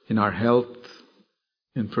 in our health,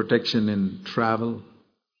 in protection, in travel,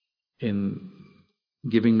 in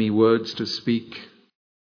giving me words to speak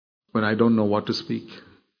when I don't know what to speak.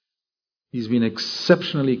 He's been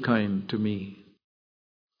exceptionally kind to me.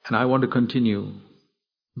 And I want to continue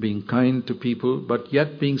being kind to people, but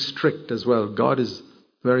yet being strict as well. God is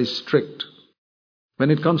very strict. When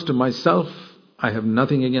it comes to myself, I have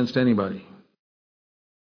nothing against anybody.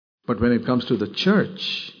 But when it comes to the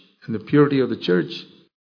church and the purity of the church,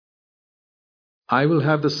 I will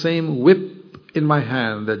have the same whip in my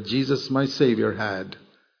hand that Jesus, my Savior, had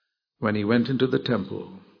when He went into the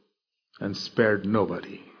temple and spared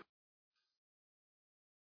nobody.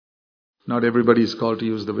 Not everybody is called to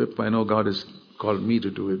use the whip. I know God has called me to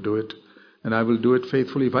do it. And I will do it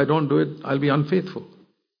faithfully. If I don't do it, I'll be unfaithful.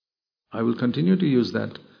 I will continue to use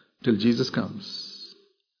that till Jesus comes.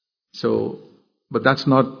 So, but that's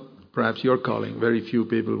not perhaps your calling. Very few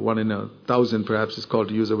people, 1 in 1,000 perhaps, is called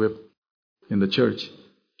to use a whip in the church.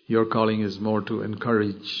 Your calling is more to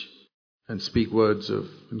encourage and speak words of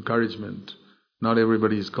encouragement. Not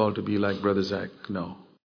everybody is called to be like Brother Zach. No.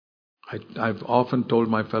 I've often told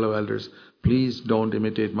my fellow elders, please don't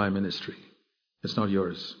imitate my ministry. It's not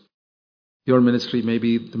yours. Your ministry may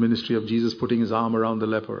be the ministry of Jesus putting His arm around the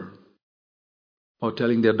leper, or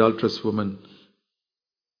telling the adulterous woman,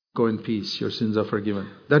 go in peace, your sins are forgiven.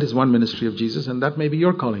 That is one ministry of Jesus, and that may be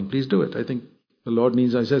your calling. Please do it. I think the Lord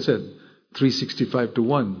needs, as I said, 365 to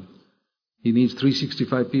 1. He needs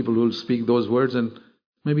 365 people who will speak those words, and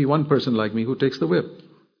maybe one person like me who takes the whip.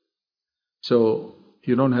 So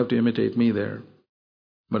you don't have to imitate me there.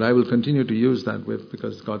 But I will continue to use that whip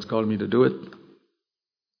because God's called me to do it.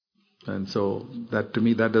 And so that, to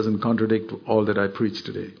me, that doesn't contradict all that I preach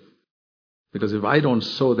today. Because if I don't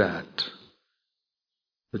sow that,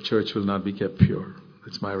 the church will not be kept pure.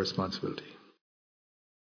 It's my responsibility.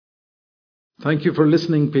 Thank you for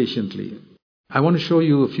listening patiently. I want to show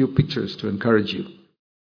you a few pictures to encourage you.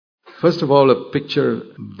 First of all, a picture,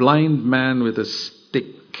 blind man with a stick.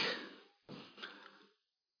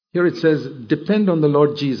 Here it says, depend on the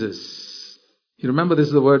Lord Jesus. You remember this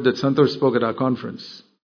is the word that Santosh spoke at our conference.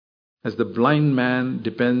 As the blind man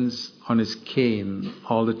depends on his cane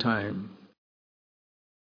all the time.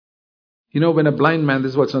 You know, when a blind man,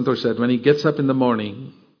 this is what Santosh said, when he gets up in the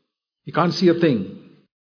morning, he can't see a thing.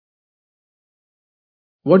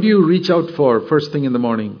 What do you reach out for first thing in the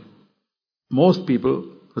morning? Most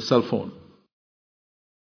people, a cell phone.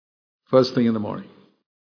 First thing in the morning.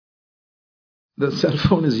 The cell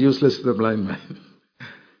phone is useless to the blind man.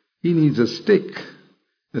 He needs a stick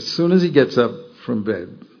as soon as he gets up from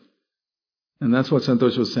bed. And that's what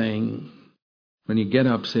Santosh was saying. When you get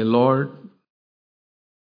up, say, Lord,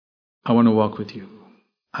 I want to walk with you.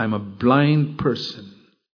 I'm a blind person.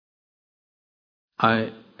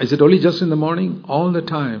 Is it only just in the morning? All the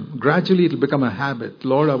time. Gradually it will become a habit.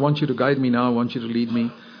 Lord, I want you to guide me now. I want you to lead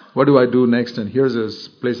me. What do I do next? And here's this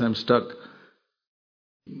place I'm stuck.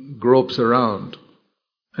 Gropes around.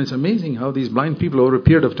 And it's amazing how these blind people over a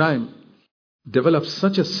period of time develop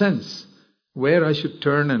such a sense where I should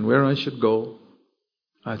turn and where I should go.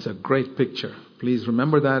 That's a great picture. Please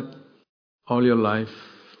remember that all your life.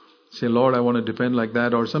 Say, Lord, I want to depend like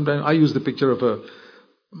that. Or sometimes I use the picture of a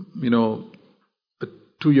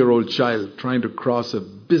 2-year-old child trying to cross a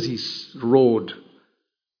busy road,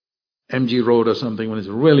 MG Road or something, when it's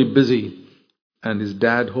really busy, and his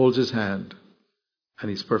dad holds his hand and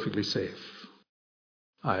he's perfectly safe.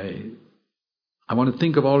 I want to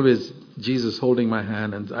think of always Jesus holding my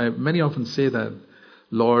hand, and I many often say that,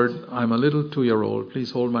 Lord, I'm a little 2-year-old,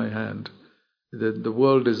 please hold my hand. The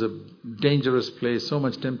world is a dangerous place, so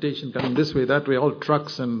much temptation coming this way, that way, all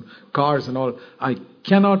trucks and cars and all. I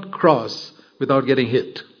cannot cross without getting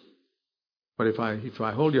hit. But if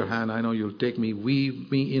I hold your hand, I know you'll take me,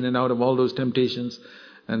 weave me in and out of all those temptations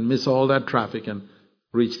and miss all that traffic and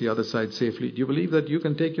reach the other side safely. Do you believe that you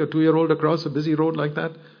can take your 2-year-old across a busy road like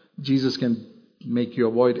that? Jesus can make you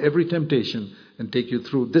avoid every temptation and take you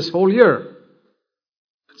through this whole year.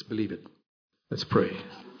 Let's believe it. Let's pray.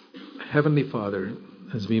 Heavenly Father,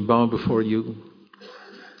 as we bow before you,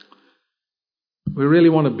 we really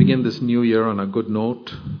want to begin this new year on a good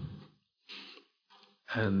note.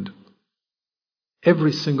 And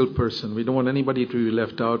every single person, we don't want anybody to be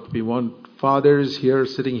left out. We want fathers here,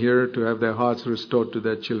 sitting here, to have their hearts restored to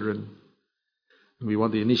their children. We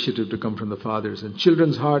want the initiative to come from the fathers. And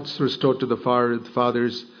children's hearts restored to the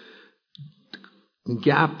fathers.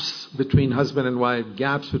 Gaps between husband and wife,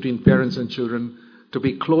 gaps between parents and children, to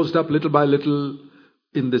be closed up little by little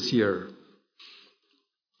in this year.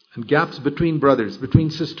 And gaps between brothers,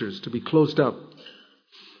 between sisters, to be closed up.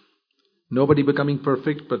 Nobody becoming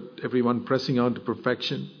perfect, but everyone pressing on to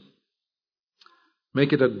perfection.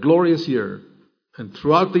 Make it a glorious year. And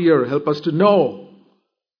throughout the year, help us to know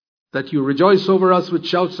that you rejoice over us with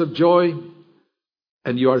shouts of joy,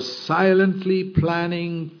 and you are silently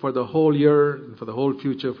planning for the whole year and for the whole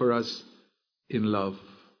future for us in love.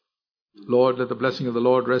 Lord, let the blessing of the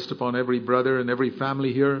Lord rest upon every brother and every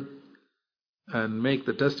family here, and make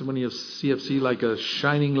the testimony of CFC like a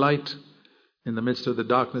shining light in the midst of the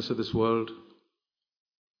darkness of this world.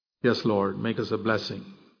 Yes, Lord, make us a blessing.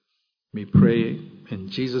 We pray in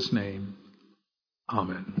Jesus' name.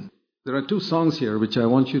 Amen. There are 2 songs here which I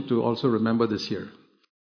want you to also remember this year.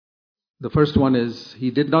 The first one is,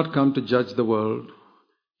 He did not come to judge the world.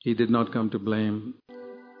 He did not come to blame.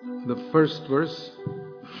 The first verse,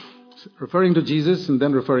 referring to Jesus and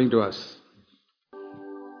then referring to us.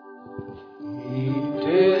 He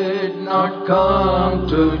did not come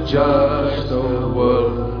to judge the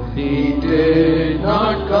world. He did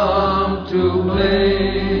not come to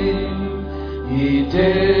blame. He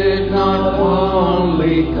did not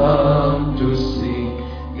only come to seek,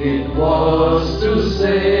 it was to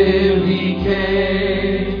save He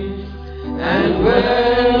came. And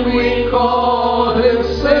when we call Him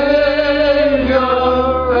Savior,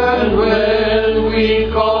 and when we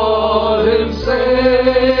call Him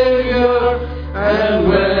Savior, and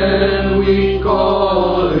when we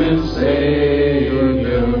call Him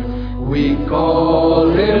Savior, we call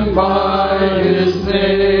Him by His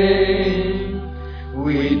name.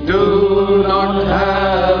 We do not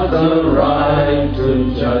have the right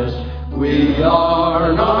to judge. We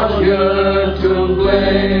are not here to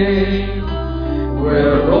blame.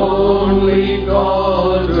 We're only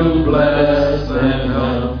called to bless and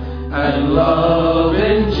help and love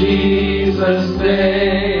in Jesus'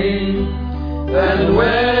 name. And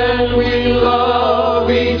when we love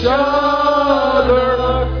each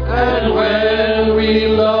other, and when we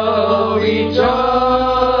love each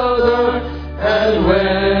other, and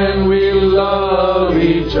when we love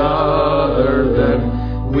each other,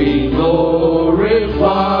 then we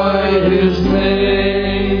glorify His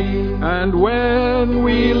name. And when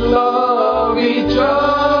we love each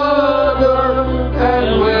other,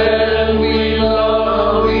 and when we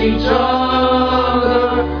love each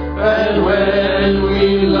other, and when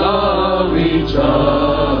we love each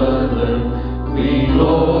other, we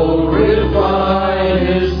glorify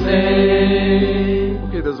His name.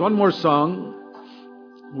 Okay, there's one more song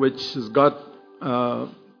which has got a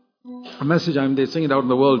message. They sing it out in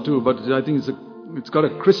the world too, but I think it's got a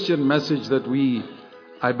Christian message that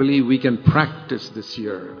I believe we can practice this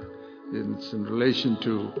year. It's in relation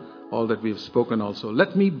to all that we've spoken also.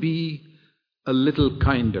 Let me be a little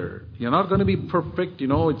kinder. You're not going to be perfect.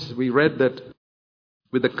 We read that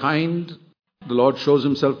with the kind, the Lord shows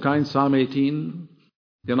Himself kind, Psalm 18.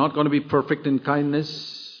 You're not going to be perfect in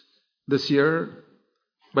kindness this year.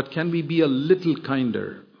 But can we be a little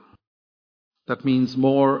kinder? That means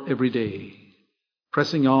more every day.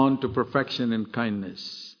 Pressing on to perfection in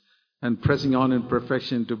kindness. And pressing on in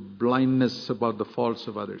perfection to blindness about the faults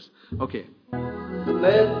of others. Okay.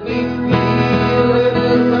 Let me be a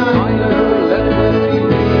little kinder. Let me be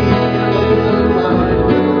a little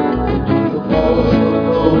kinder to the faults of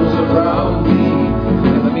those around me.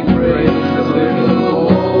 Let me pray a little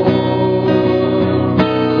more.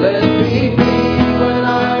 Let me be when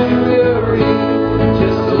I'm weary,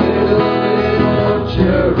 just a little bit more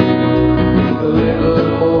cheery, a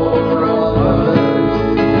little more of others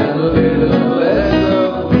and a little less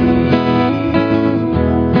of me.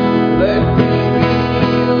 Let me be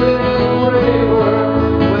a little braver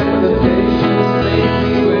when the patience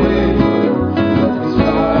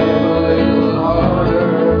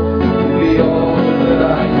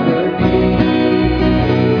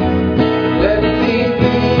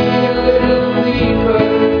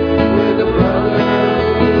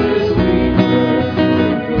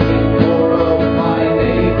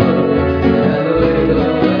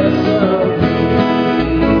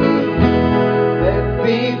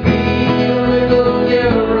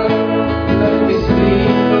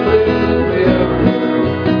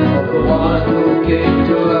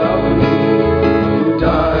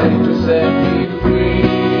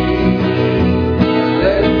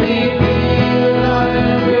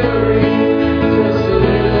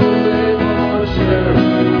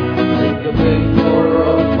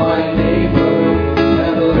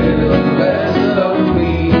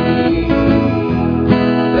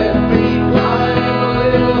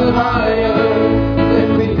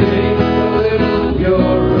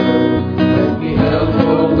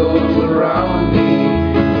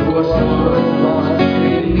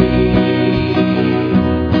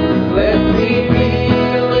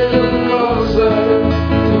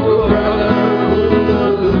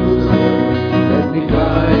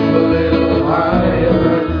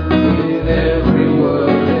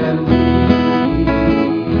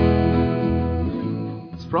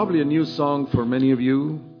probably a new song for many of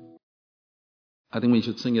you. I think we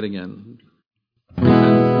should sing it again.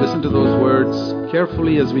 And listen to those words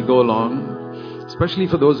carefully as we go along, especially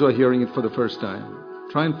for those who are hearing it for the first time.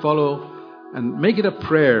 Try and follow and make it a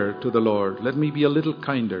prayer to the Lord. Let me be a little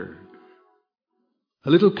kinder, a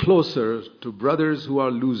little closer to brothers who are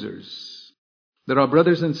losers. There are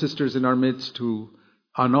brothers and sisters in our midst who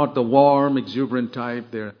are not the warm, exuberant type.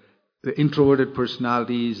 They're the introverted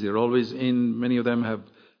personalities. They're always in. Many of them have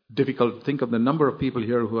difficult. Think of the number of people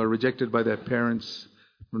here who are rejected by their parents,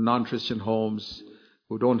 from non-Christian homes,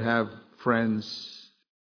 who don't have friends.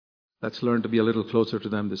 Let's learn to be a little closer to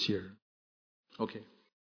them this year. Okay.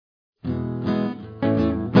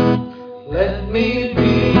 Let me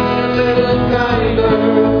be a little kinder.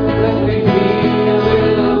 Let me be a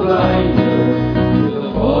little blinder to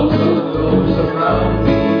the faults of those around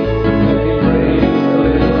me.